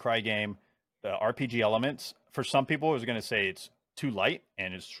Devil May Cry game. The RPG elements, for some people, I was going to say it's too light,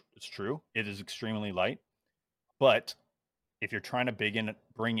 and it's true. It is extremely light. But if you're trying to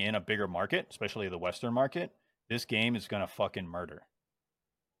bring in a bigger market, especially the Western market, this game is going to fucking murder.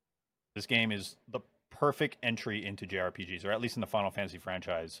 This game is the perfect entry into JRPGs, or at least in the Final Fantasy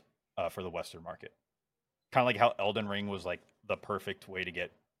franchise for the Western market. Kind of like how Elden Ring was like the perfect way to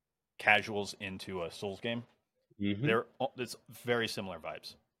get casuals into a Souls game. Mm-hmm. It's very similar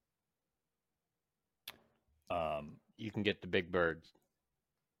vibes. You can get the big birds.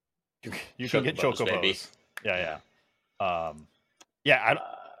 You can get Chocobos, baby. chocobos. Yeah.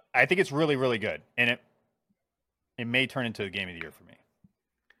 I think it's really, really good, and it may turn into a game of the year for me.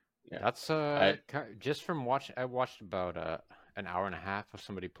 Yeah. That's just from watching. I watched about an hour and a half of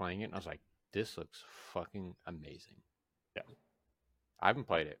somebody playing it, and I was like, "This looks fucking amazing." Yeah, I haven't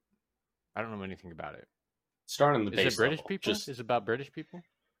played it. I don't know anything about it. Starting the Is base it British level. people? Is it about British people?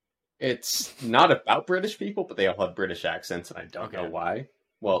 It's not about British people, but they all have British accents, and I don't know why.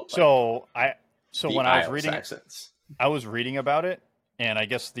 Well, so when I was Isles reading accents. I was reading about it, and I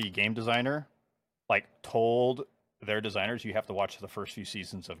guess the game designer told their designers, you have to watch the first few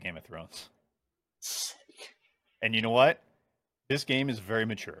seasons of Game of Thrones. And you know what? This game is very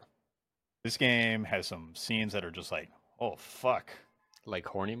mature. This game has some scenes that are just like, oh fuck. Like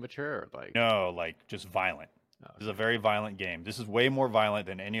horny mature, or like No, just violent. Oh, This is a very violent game. This is way more violent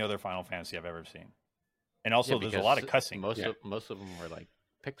than any other Final Fantasy I've ever seen. And also, there's a lot of cussing. Most of them were like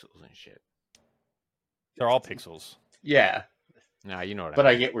pixels and shit. They're all pixels. Yeah, Nah, you know what but I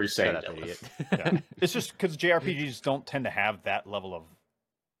I mean. get what you're saying, Shut up, Dylan. idiot. Yeah. It's just because JRPGs don't tend to have that level of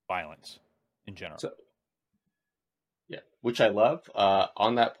violence in general. So, yeah, which I love.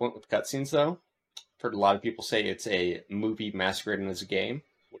 On that point with cutscenes, though, I've heard a lot of people say it's a movie masquerading as a game.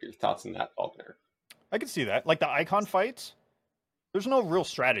 What are your thoughts on that, Faulkner? I can see that. Like the icon fights, there's no real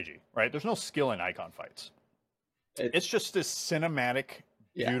strategy, right? There's no skill in icon fights. It's just this cinematic,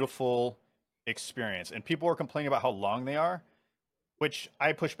 beautiful experience. And people are complaining about how long they are, which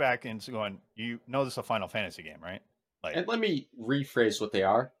I push back into going, you know this is a Final Fantasy game, right? Like, And let me rephrase what they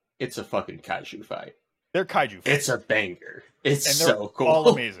are. It's a fucking kaiju fight. they're kaiju fights. It's a banger. It's and they're so cool. all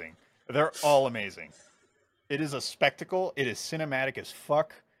amazing. They're all amazing. It is a spectacle. It is cinematic as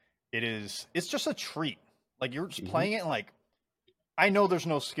fuck. It's just a treat. Like, you're just playing it and like, I know there's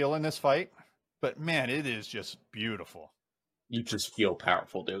no skill in this fight, but man, it is just beautiful. You just feel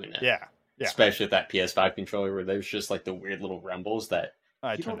powerful doing it. Yeah. Yeah. Especially with that PS5 controller where there's just like the weird little rumbles that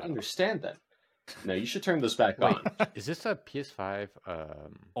you don't understand them. No, you should turn those back on. Is this a PS5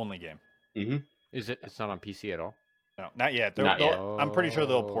 only game? Mm-hmm. Is it? It's not on PC at all. No, not yet. Not yet. I'm pretty sure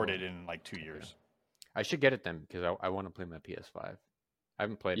they'll port it in like 2 years. I should get it then because I want to play my PS5. I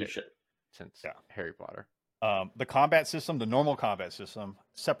haven't played You it should. since Harry Potter. The combat system, the normal combat system,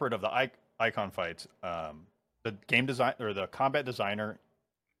 separate of the icon fights. The game design or the combat designer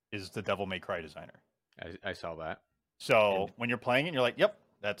is the Devil May Cry designer. I saw that. So when you're playing it, you're like, "Yep,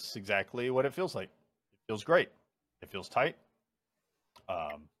 that's exactly what it feels like. It feels great. It feels tight."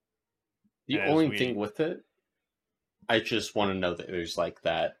 The only thing with it, I just want to know that there's like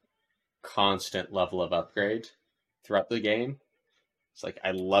that constant level of upgrade throughout the game. It's like,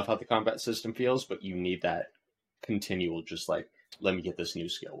 I love how the combat system feels, but you need that continual, just like, let me get this new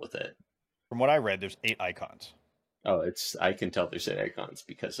skill with it. From what I read, there's 8 icons. Oh, I can tell there's 8 icons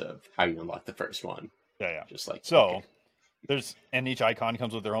because of how you unlock the first one. Yeah. Just like, so, and each icon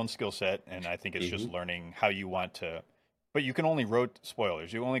comes with their own skill set, and I think it's just learning how you want to. But you can only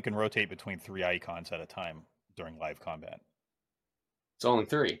spoilers. You only can rotate between 3 icons at a time during live combat. It's only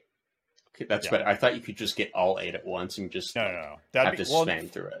 3. Okay, that's better. I thought you could just get all 8 at once and just no. Have to spam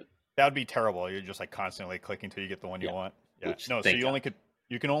through it. That would be terrible. You're just like constantly clicking until you get the one you want. Yeah. No, so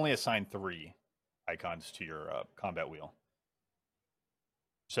you can only assign 3 icons to your combat wheel.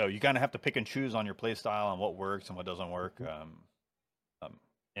 So you kind of have to pick and choose on your play style and what works and what doesn't work.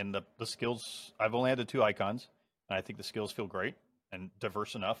 And the skills, I've only added 2 icons, and I think the skills feel great and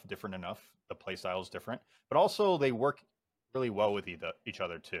diverse enough, different enough. The play style is different, but also they work really well with each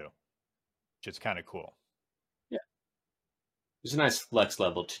other too, which is kind of cool. Yeah, there's a nice flex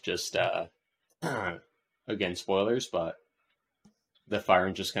level to just again, spoilers, but the fire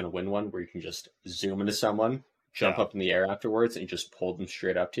and just kind of win one where you can just zoom into someone, jump up in the air afterwards, and just pull them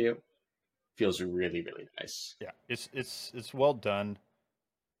straight up to you. Feels really, really nice. Yeah, it's well done.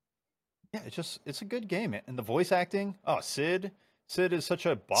 Yeah, it's a good game, and the voice acting. Oh, Sid is such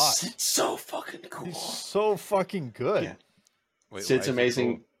a boss. Sid's so fucking cool. He's so fucking good. Yeah. Wait, Sid's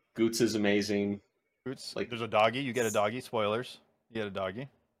amazing. Cool? Goots is amazing. Goots, like, there's a doggy. You get a doggy. Spoilers. You get a doggy.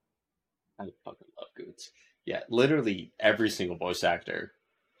 I fucking love Goots. Yeah, literally every single voice actor,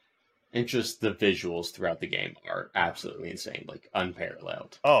 and just the visuals throughout the game are absolutely insane, like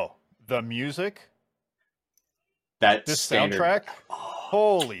unparalleled. Oh, the music. This standard soundtrack.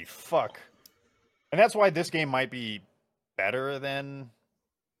 Holy fuck. And that's why this game might be better than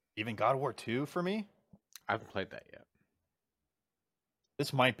even God of War 2 for me. I haven't played that yet.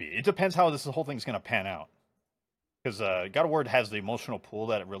 This might be. It depends how this whole thing's going to pan out. Because God of War has the emotional pull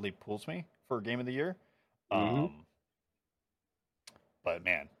that it really pulls me for Game of the Year. But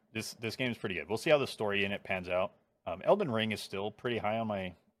man, this game is pretty good. We'll see how the story in it pans out. Elden Ring is still pretty high on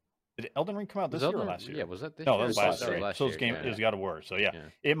my... Did Elden Ring come out this year or last year? Yeah, was that this year? No, that was last year. Last so year, this game is God of War. So yeah,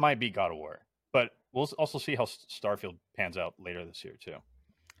 it might be God of War. But we'll also see how Starfield pans out later this year too.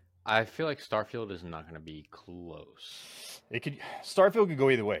 I feel like Starfield is not going to be close. Starfield could go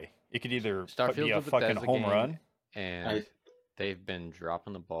either way. It could either be a fucking home run, and they've been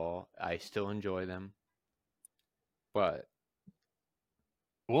dropping the ball. I still enjoy them, but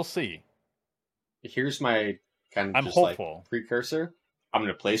we'll see. Here's my kind of hopeful. Precursor. I'm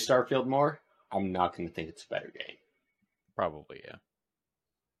going to play Starfield more. I'm not going to think it's a better game. Probably, yeah.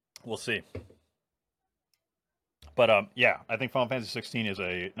 We'll see. But yeah, I think Final Fantasy 16 is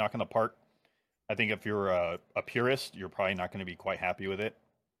a knock in the park. I think if you're a purist, you're probably not going to be quite happy with it.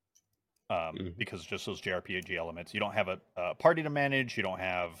 Because just those JRPG elements. You don't have a party to manage. You don't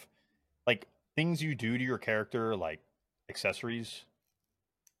have like things you do to your character, like accessories.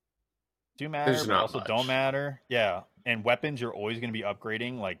 Do matter, but also much. Don't matter. Yeah. And weapons, you're always going to be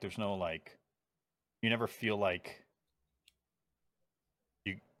upgrading. Like, there's no, like, you never feel like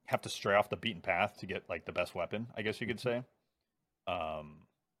you have to stray off the beaten path to get, like, the best weapon, I guess you could say.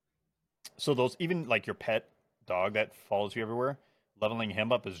 So those, even, like, your pet dog that follows you everywhere, leveling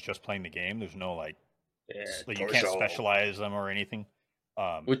him up is just playing the game. There's no, like, you can't specialize them or anything.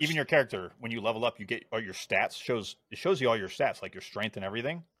 Even your character, when you level up, you get all your stats. It shows you all your stats, like your strength and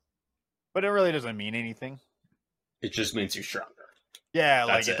everything. But it really doesn't mean anything. It just means you're stronger. Yeah,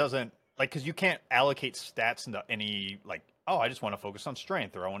 like it doesn't, like, because you can't allocate stats into any, like, oh, I just want to focus on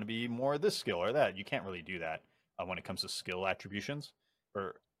strength, or I want to be more this skill or that. You can't really do that. when it comes to skill attributions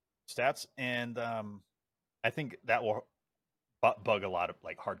or stats, and I think that will bug a lot of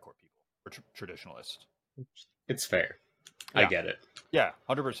like hardcore people or traditionalists. It's fair. Yeah. I get it. Yeah,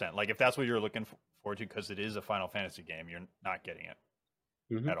 100%. Like if that's what you're looking forward to, because it is a Final Fantasy game, you're not getting it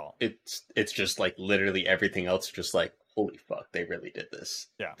at all. It's just like literally everything else. Just like holy fuck, they really did this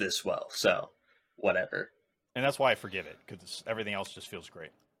this well. So whatever. And that's why I forgive it, because everything else just feels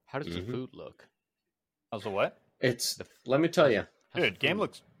great. How does the food look? How's the what? Let me tell you, dude.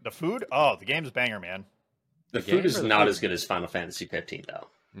 The food. Oh, the game's banger, man. The food is not as good as Final Fantasy 15 though.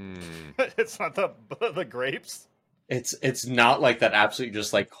 It's not the grapes. It's not like that. Absolutely,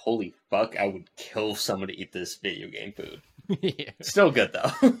 just like holy fuck, I would kill someone to eat this video game food. Yeah. Still good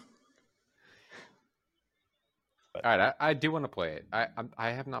though. All right, I do want to play it.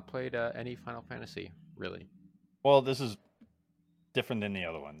 I have not played any Final Fantasy really. Well, this is different than the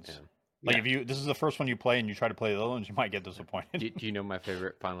other ones. Yeah. Like if this is the first one you play and you try to play the other ones, you might get disappointed. Do you know my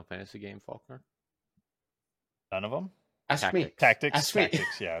favorite Final Fantasy game, Faulkner? None of them. Ask me. Tactics.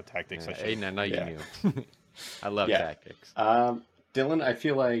 Yeah, tactics. Yeah, Aiden, I know you knew. I love tactics. Dylan, I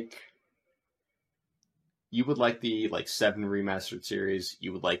feel like you would like the 7 remastered series.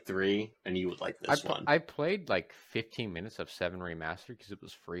 You would like 3, and you would like this one. I played like 15 minutes of 7 remastered because it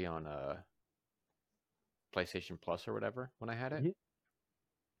was free on PlayStation Plus or whatever when I had it,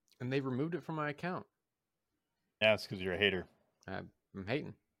 and they removed it from my account. Yeah, it's because you're a hater. I'm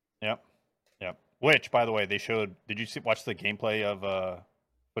hating. Yep. Which, by the way, they showed. Did you watch the gameplay of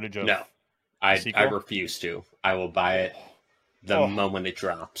footage of? No, I refuse to. I will buy it the moment it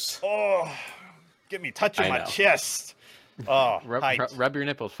drops. Oh, get me touching my chest. Oh, rub your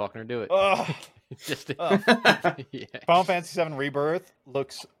nipples, Faulkner. Do it. Oh, just yeah. Final Fantasy VII Rebirth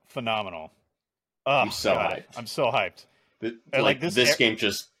looks phenomenal. Oh, I'm so hyped. I'm so hyped. This game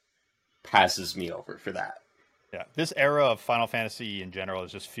just passes me over for that. Yeah, this era of Final Fantasy in general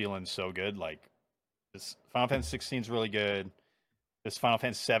is just feeling so good. Like this Final Fantasy 16 is really good. This Final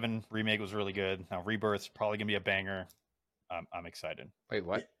Fantasy 7 remake was really good. Now Rebirth's probably gonna be a banger. I'm excited. Wait,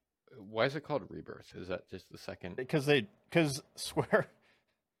 what? Why is it called Rebirth? Is that just the second? Because Square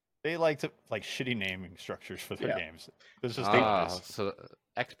they like to shitty naming structures for their games. It's just so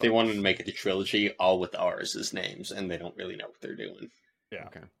Xbox. They wanted to make it a trilogy, all with ours as names, and they don't really know what they're doing. Yeah.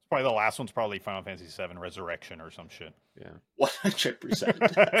 Okay. Probably the last one's probably Final Fantasy VII Resurrection or some shit. Yeah.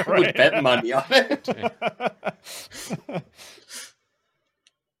 100%. I would bet money on it.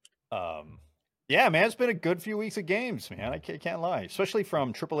 Yeah, man, it's been a good few weeks of games, man. I can't lie, especially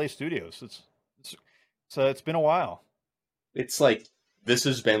from AAA studios. It's been a while. It's like this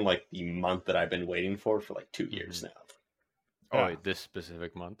has been like the month that I've been waiting for like 2 years now. Oh, this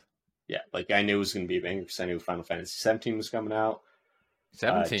specific month? Yeah, like I knew it was going to be a banger because I knew Final Fantasy 17 was coming out.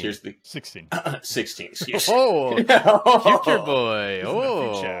 17? 16. 16, excuse me. Oh, future boy.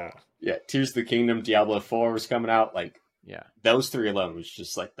 Oh. Yeah, Tears of the Kingdom, Diablo 4 was coming out. Like, yeah, those 3 alone was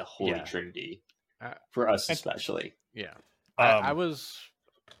just like the holy trinity for us, especially. Yeah. I'll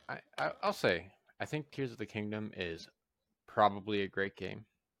say, I think Tears of the Kingdom is probably a great game.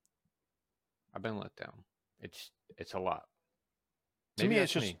 I've been let down. It's a lot. To me,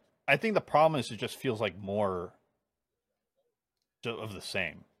 it's just, I think the problem is it just feels like more of the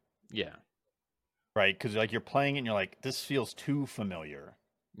same. Yeah. Right? Because like you're playing it and you're like, this feels too familiar.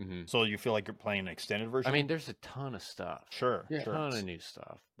 Mm-hmm. So you feel like you're playing an extended version? I mean, there's a ton of stuff. Sure. A ton of new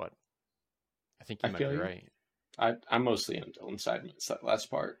stuff, but I think you might be right. I'm mostly on Dylan's side. It's that last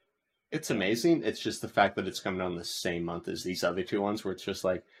part. It's amazing. It's just the fact that it's coming out in the same month as these other 2 ones where it's just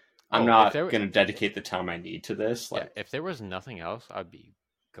like, I'm not going to dedicate the time I need to this. Like, if there was nothing else, I'd be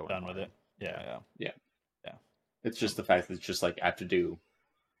done with it. Yeah. It's just the fact that it's just like I have to do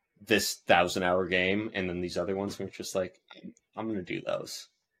this 1,000-hour game, and then these other ones were just like I'm going to do those.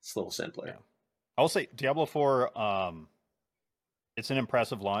 It's a little simpler. Yeah. I will say Diablo 4. It's an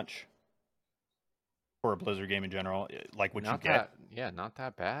impressive launch for a Blizzard game in general. Like what you get, not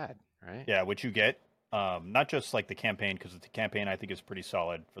that bad, right? Yeah, what you get. Not just like the campaign, because the campaign I think is pretty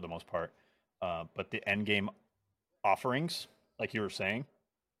solid for the most part, but the end game offerings, like you were saying,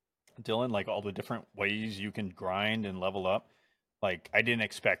 Dylan, like all the different ways you can grind and level up. Like I didn't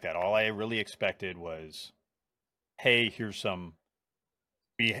expect that. All I really expected was, hey,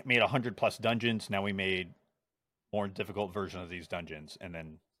 we made 100+ dungeons. Now we made more difficult version of these dungeons, and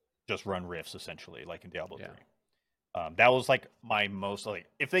then just run rifts essentially, like in Diablo 3. That was like my most like.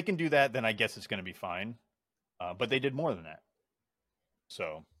 If they can do that, then I guess it's going to be fine. But they did more than that.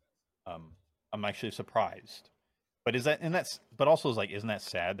 So, I'm actually surprised. But but also is like, isn't that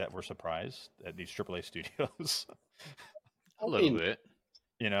sad that we're surprised at these AAA studios? A little bit,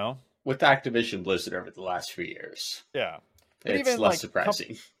 you know. with Activision Blizzard over the last few years, Yeah. But it's even, less like,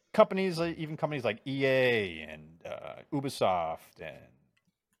 surprising. companies like EA and Ubisoft and,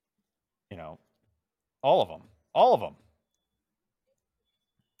 you know, all of them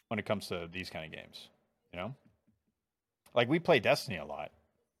when it comes to these kind of games, you know? Like, we play Destiny a lot,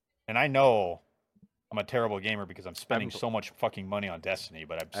 and I know I'm a terrible gamer because I'm spending so much fucking money on Destiny,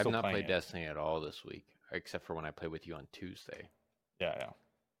 but I'm I've still not playing played it. Destiny at all this week, except for when I play with you on Tuesday. Yeah.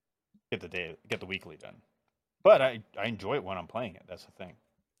 Get the weekly done. But I enjoy it when I'm playing it. That's the thing.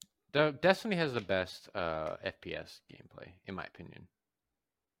 Destiny has the best FPS gameplay, in my opinion.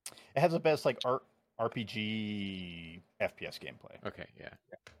 It has the best like RPG FPS gameplay. Okay, yeah.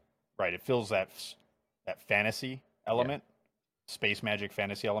 Right. It feels that fantasy element, space magic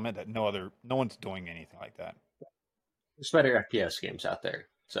fantasy element that no one's doing anything like that. There's better FPS games out there,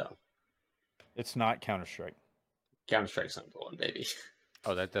 so It's not Counter-Strike. Counter-Strike's number one, baby.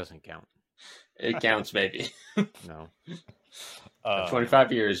 Oh, that doesn't count. It counts, baby. No.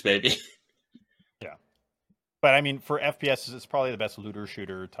 25 years, baby. Yeah. But I mean, for FPS, it's probably the best looter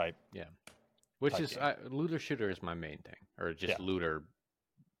shooter type. Yeah. Which type is game. looter shooter is my main thing, or just loot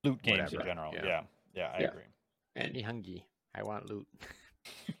games whatever. in general. Yeah. Yeah, I agree. And Me hungry. I want loot.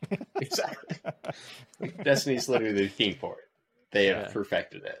 exactly. Destiny's literally the theme for it. They have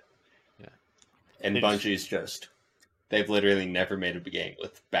perfected it. Yeah. And Bungie's just, they've literally never made a game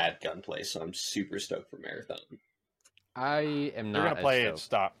with bad gunplay, so I'm super stoked for Marathon. I am not. You're gonna play it.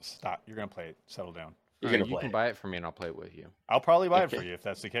 Stoked. Stop. You're gonna play it. Settle down. You're gonna you play can it. buy it for me and I'll play it with you. I'll probably buy it for you if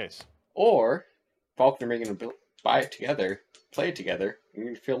that's the case. Or Falk and I are gonna buy it together, play it together, and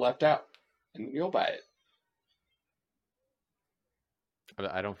you're gonna feel left out, and you'll buy it.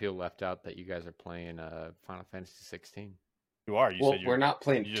 I don't feel left out that you guys are playing Final Fantasy 16. You are. You said we're not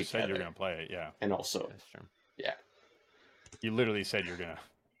playing. You just together. said you're gonna play it. Yeah. And also, That's true. yeah. You literally said you're gonna.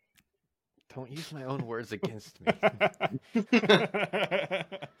 Don't use my own words against me.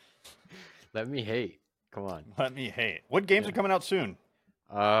 Let me hate. Come on. Let me hate. What games are coming out soon?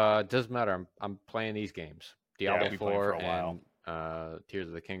 Doesn't matter. I'm playing these games. Diablo we played 4 for a while. and Tears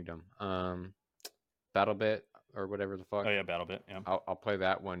of the Kingdom. BattleBit or whatever the fuck. Oh yeah, BattleBit. Yeah. I'll play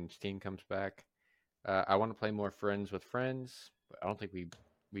that when Steam comes back. I want to play more Friends with Friends, but I don't think we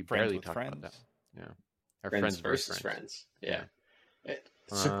barely talked about that. Yeah. Or Friends versus friends. Yeah. Yeah.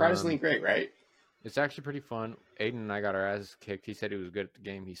 Surprisingly great, right? It's actually pretty fun. Aiden and I got our asses kicked. He said he was good at the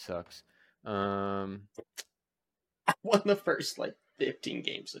game. He sucks. I won the first 15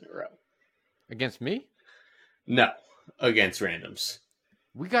 games in a row. Against me? No, against randoms.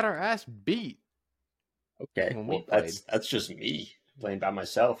 We got our ass beat. Okay, well, that's just me playing by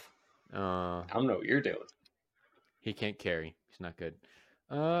myself. I don't know what you're doing. He can't carry. He's not good.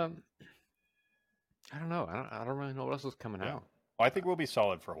 I don't know. I don't really know what else is coming out. Well, I think we'll be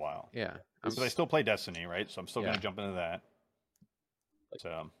solid for a while. Yeah. Because I still play Destiny, right? So I'm still going to jump into that.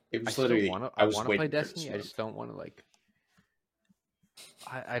 So it was I want to play Destiny. I just don't want to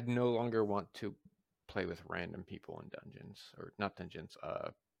I no longer want to play with random people in dungeons or not dungeons.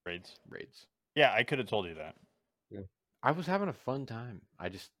 Raids. Yeah, I could have told you that. Yeah. I was having a fun time. I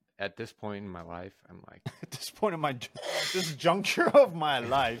just at this point in my life, I'm like at this point in this juncture of my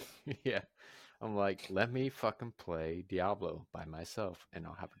life. Yeah. I'm like, let me fucking play Diablo by myself and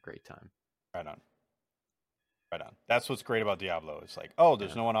I'll have a great time. Right on. That's what's great about Diablo. It's like, oh,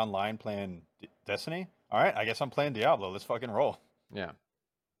 there's no one online playing Destiny? All right, I guess I'm playing Diablo. Let's fucking roll. Yeah.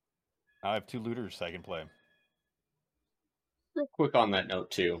 Now I have 2 looters I can play. Real quick on that note,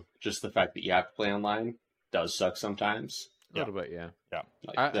 too, just the fact that you have to play online does suck sometimes. A little bit, yeah. Yeah.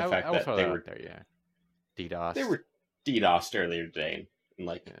 The fact that they were there, yeah. DDoS. They were DDoSed earlier today. And,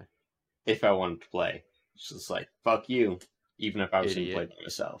 if I wanted to play, it's just fuck you, even if I was going to play by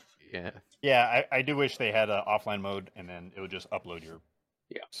myself. Yeah. Yeah, I do wish they had an offline mode, and then it would just upload your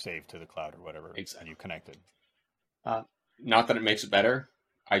save to the cloud or whatever, and you connected. Not that it makes it better.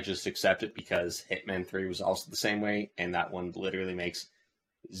 I just accept it because Hitman 3 was also the same way, and that one literally makes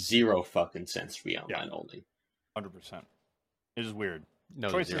zero fucking sense to be online only. 100%. It is weird. No,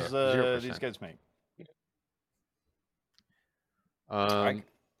 choices 0%. These guys make.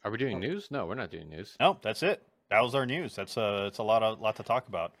 Are we doing news? No, we're not doing news. No, that's it. That was our news. That's it's a lot to talk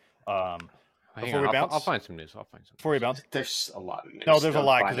about. Before we bounce, I'll find some news. Before we bounce, there's a lot of news. No, there's a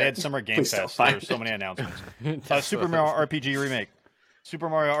lot because they had Summer Game Fest. So there's so many announcements. Super Mario RPG remake. Super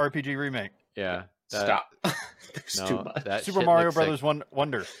Mario RPG remake. Yeah. Stop. There's too much. Super Mario Brothers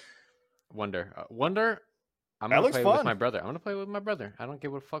Wonder. Wonder. I'm that gonna looks play fun. with my brother. I'm gonna play with my brother. I don't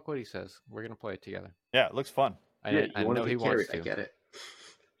give a fuck what he says. We're gonna play it together. Yeah, it looks fun. I know he wants to. I get it.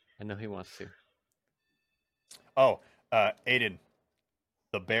 I know he wants to. Oh, Aiden.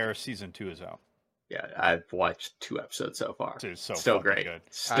 The Bear season 2 is out. Yeah, I've watched 2 episodes so far. Dude, it's so Still fucking great. good.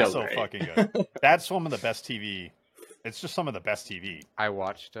 Still so great. fucking good. That's some of the best TV. It's just some of the best TV. I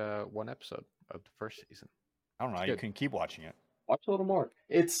watched 1 episode of the first season. I don't know. It's You good. can keep watching it. Watch a little more.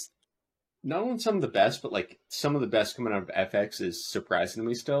 It's not only some of the best, but like some of the best coming out of FX is surprising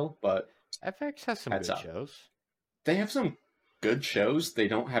me still. But FX has some That's good up. shows. they have some good shows. They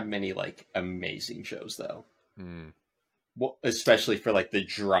don't have many like amazing shows though. Hmm. Well, especially for like the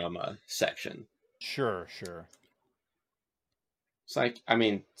drama section. Sure. It's like, I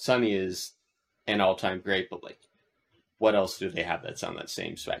mean, Sunny is an all-time great, but like, what else do they have that's on that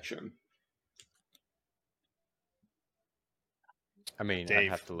same spectrum? I mean, I'd Dave.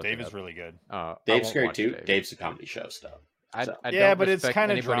 have to look Dave it is up. really good. I Dave's won't great watch too. Dave. Dave's a comedy show stuff. I So. don't Yeah, but it's respect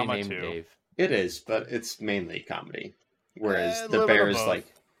kinda anybody drama, named too. Dave. It is, but it's mainly comedy. Whereas A the little bit of Bears, both. like,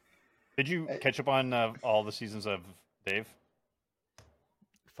 Did you catch up on all the seasons of Dave?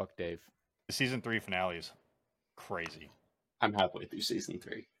 Fuck Dave. The season 3 finale is crazy. I'm halfway through season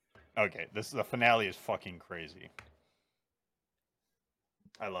 3. Okay, the finale is fucking crazy.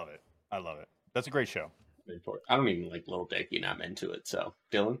 I love it. That's a great show. I don't even like Little Dicky, and I'm into it. So,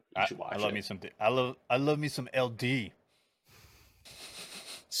 Dylan, you should watch I love it. me some. I love me some LD.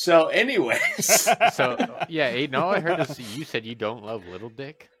 So, anyways, So yeah, Aiden, all I heard is you said you don't love little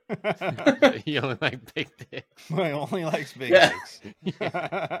dick. You only like big dick. I only likes big Yeah. dicks.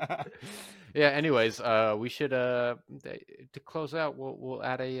 Yeah. Anyways, we should to close out. We'll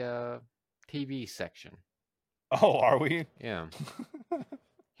add a TV section. Oh, are we? Yeah.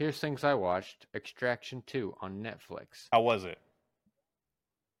 Here's things I watched. Extraction 2 on Netflix. How was it?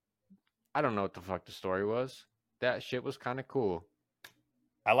 I don't know what the fuck the story was. That shit was kind of cool.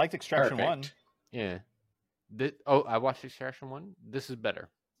 I liked Extraction perfect. 1. Yeah. I watched Extraction 1. This is better.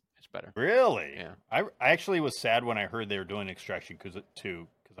 It's better. Really? Yeah. I actually was sad when I heard they were doing Extraction 2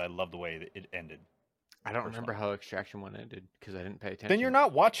 because I love the way that it ended. I don't First remember one. how Extraction 1 ended because I didn't pay attention. Then you're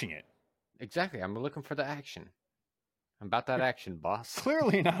not watching it. Exactly. I'm looking for the action. I'm about that action, boss.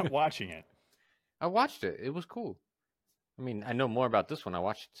 Clearly not watching it. I watched it. It was cool. I mean, I know more about this one. I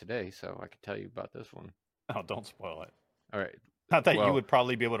watched it today, so I could tell you about this one. Oh, don't spoil it. All right. Not that you Well- would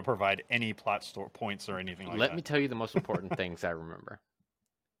probably be able to provide any plot points or anything like Let that. me tell you the most important things I remember.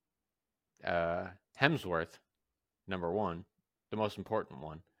 Hemsworth, number 1, the most important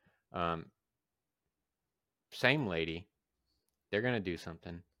one. Same lady. They're gonna do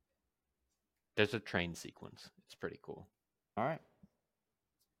something. There's a train sequence. It's pretty cool. All right.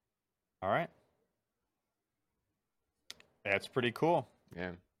 That's pretty cool.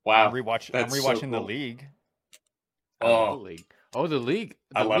 Yeah. wow. I'm rewatching that's so The cool. League. Oh. The League. Oh, the League.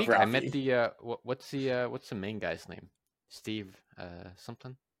 I love League. I met Rafi. the what's the main guy's name? Steve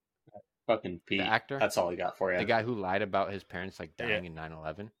something. Fucking Pete. The actor? That's all I got for you. The guy who lied about his parents like Yeah. dying in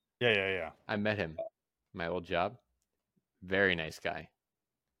 9/11. Yeah. I met him. My old job. Very nice guy.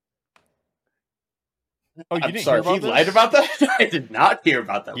 Oh, you I'm didn't sorry, hear he about lied this? about that? I did not hear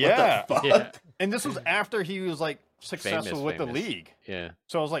about that. Yeah. What the fuck? Yeah. And this was after he was like successful with the Famous. League. Yeah.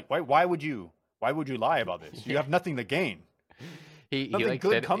 So I was like, why would you lie about this? You have nothing to gain. He Nothing like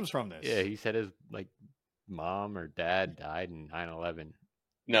good said, comes from this. Yeah, he said his like mom or dad died in 9/11.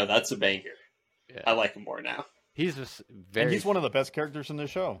 No, that's a banger. Yeah. I like him more now. He's just very. And he's one of the best characters in the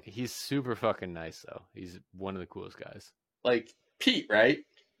show. He's super fucking nice though. He's one of the coolest guys. Like Pete, right?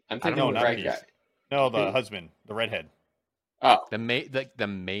 I'm thinking know, of the not right Pete. guy. No, the Who? husband, the redhead. Oh, The main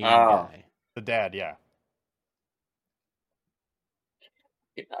Oh. guy. The dad, yeah.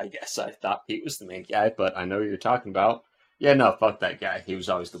 I guess I thought Pete was the main guy, but I know who you're talking about. Yeah, no, fuck that guy. He was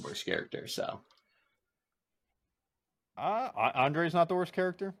always the worst character. So, Andre's not the worst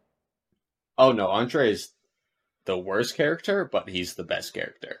character. oh no, Andre is the worst character, but he's the best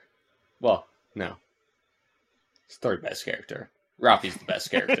character. Well, no, he's third best character. Rafi's the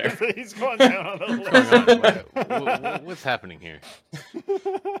best character. He's going down on the What's going on? list. What's happening here?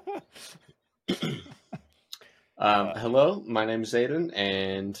 Hello, my name is Aiden,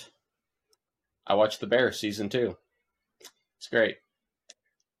 and I watched The Bear season 2. It's great.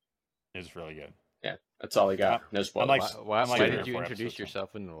 It's really good. Yeah, that's all I got. No spoilers. like- Why I'm like did three or you four introduce episodes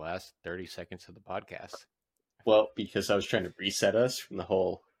yourself in the last 30 seconds of the podcast? Well, because I was trying to reset us from the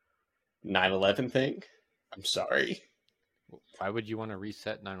whole 9/11 thing. I'm sorry. Why would you want to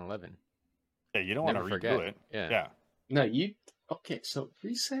reset 9/11? Yeah, you don't want to Never redo forget. it. Yeah. Yeah. No, you. Okay, so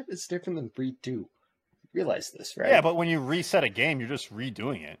reset is different than redo. You realize this, right? Yeah, but when you reset a game, you're just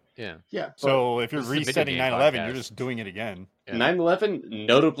redoing it. Yeah. yeah. So if you're This is a video resetting game 9/11, podcast. you're just doing it again. Yeah. 9/11,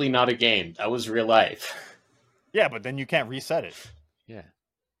 notably not a game. That was real life. Yeah, but then you can't reset it. Yeah.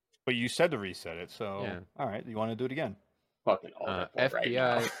 But you said to reset it, so Yeah. all right, you want to do it again? Fucking all report right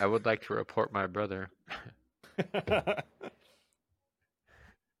now. FBI, I would like to report my brother.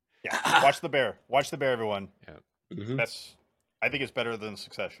 Yeah, watch the bear. Watch the bear, everyone. Mhm. I think it's better than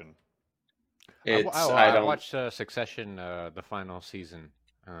Succession. I watched Succession, the final season.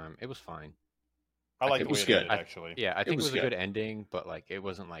 It was fine. I like it the way was it good. ended, actually. Yeah, I think it was a good. good ending, but like it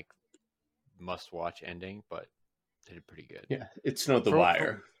wasn't like must-watch ending, but they did pretty good. Yeah, it's not The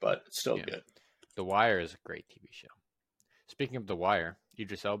Wire, but it's still good. The Wire is a great TV show. Speaking of The Wire,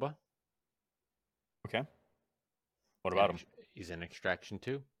 Idris Elba. Okay. What about him? He's in Extraction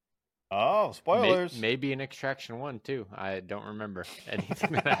 2. Oh, spoilers. Maybe in Extraction 1 too. I don't remember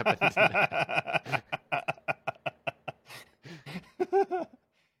anything that happened.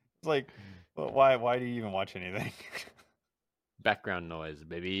 It's like, why do you even watch anything? Background noise,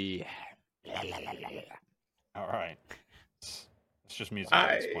 baby. All right. It's just music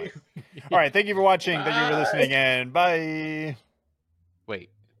at this point. All right. Thank you for watching. Thank you for listening, and bye. Wait,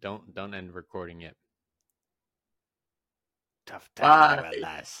 don't end recording yet. Tough times never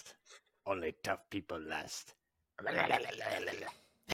last. Only tough people last.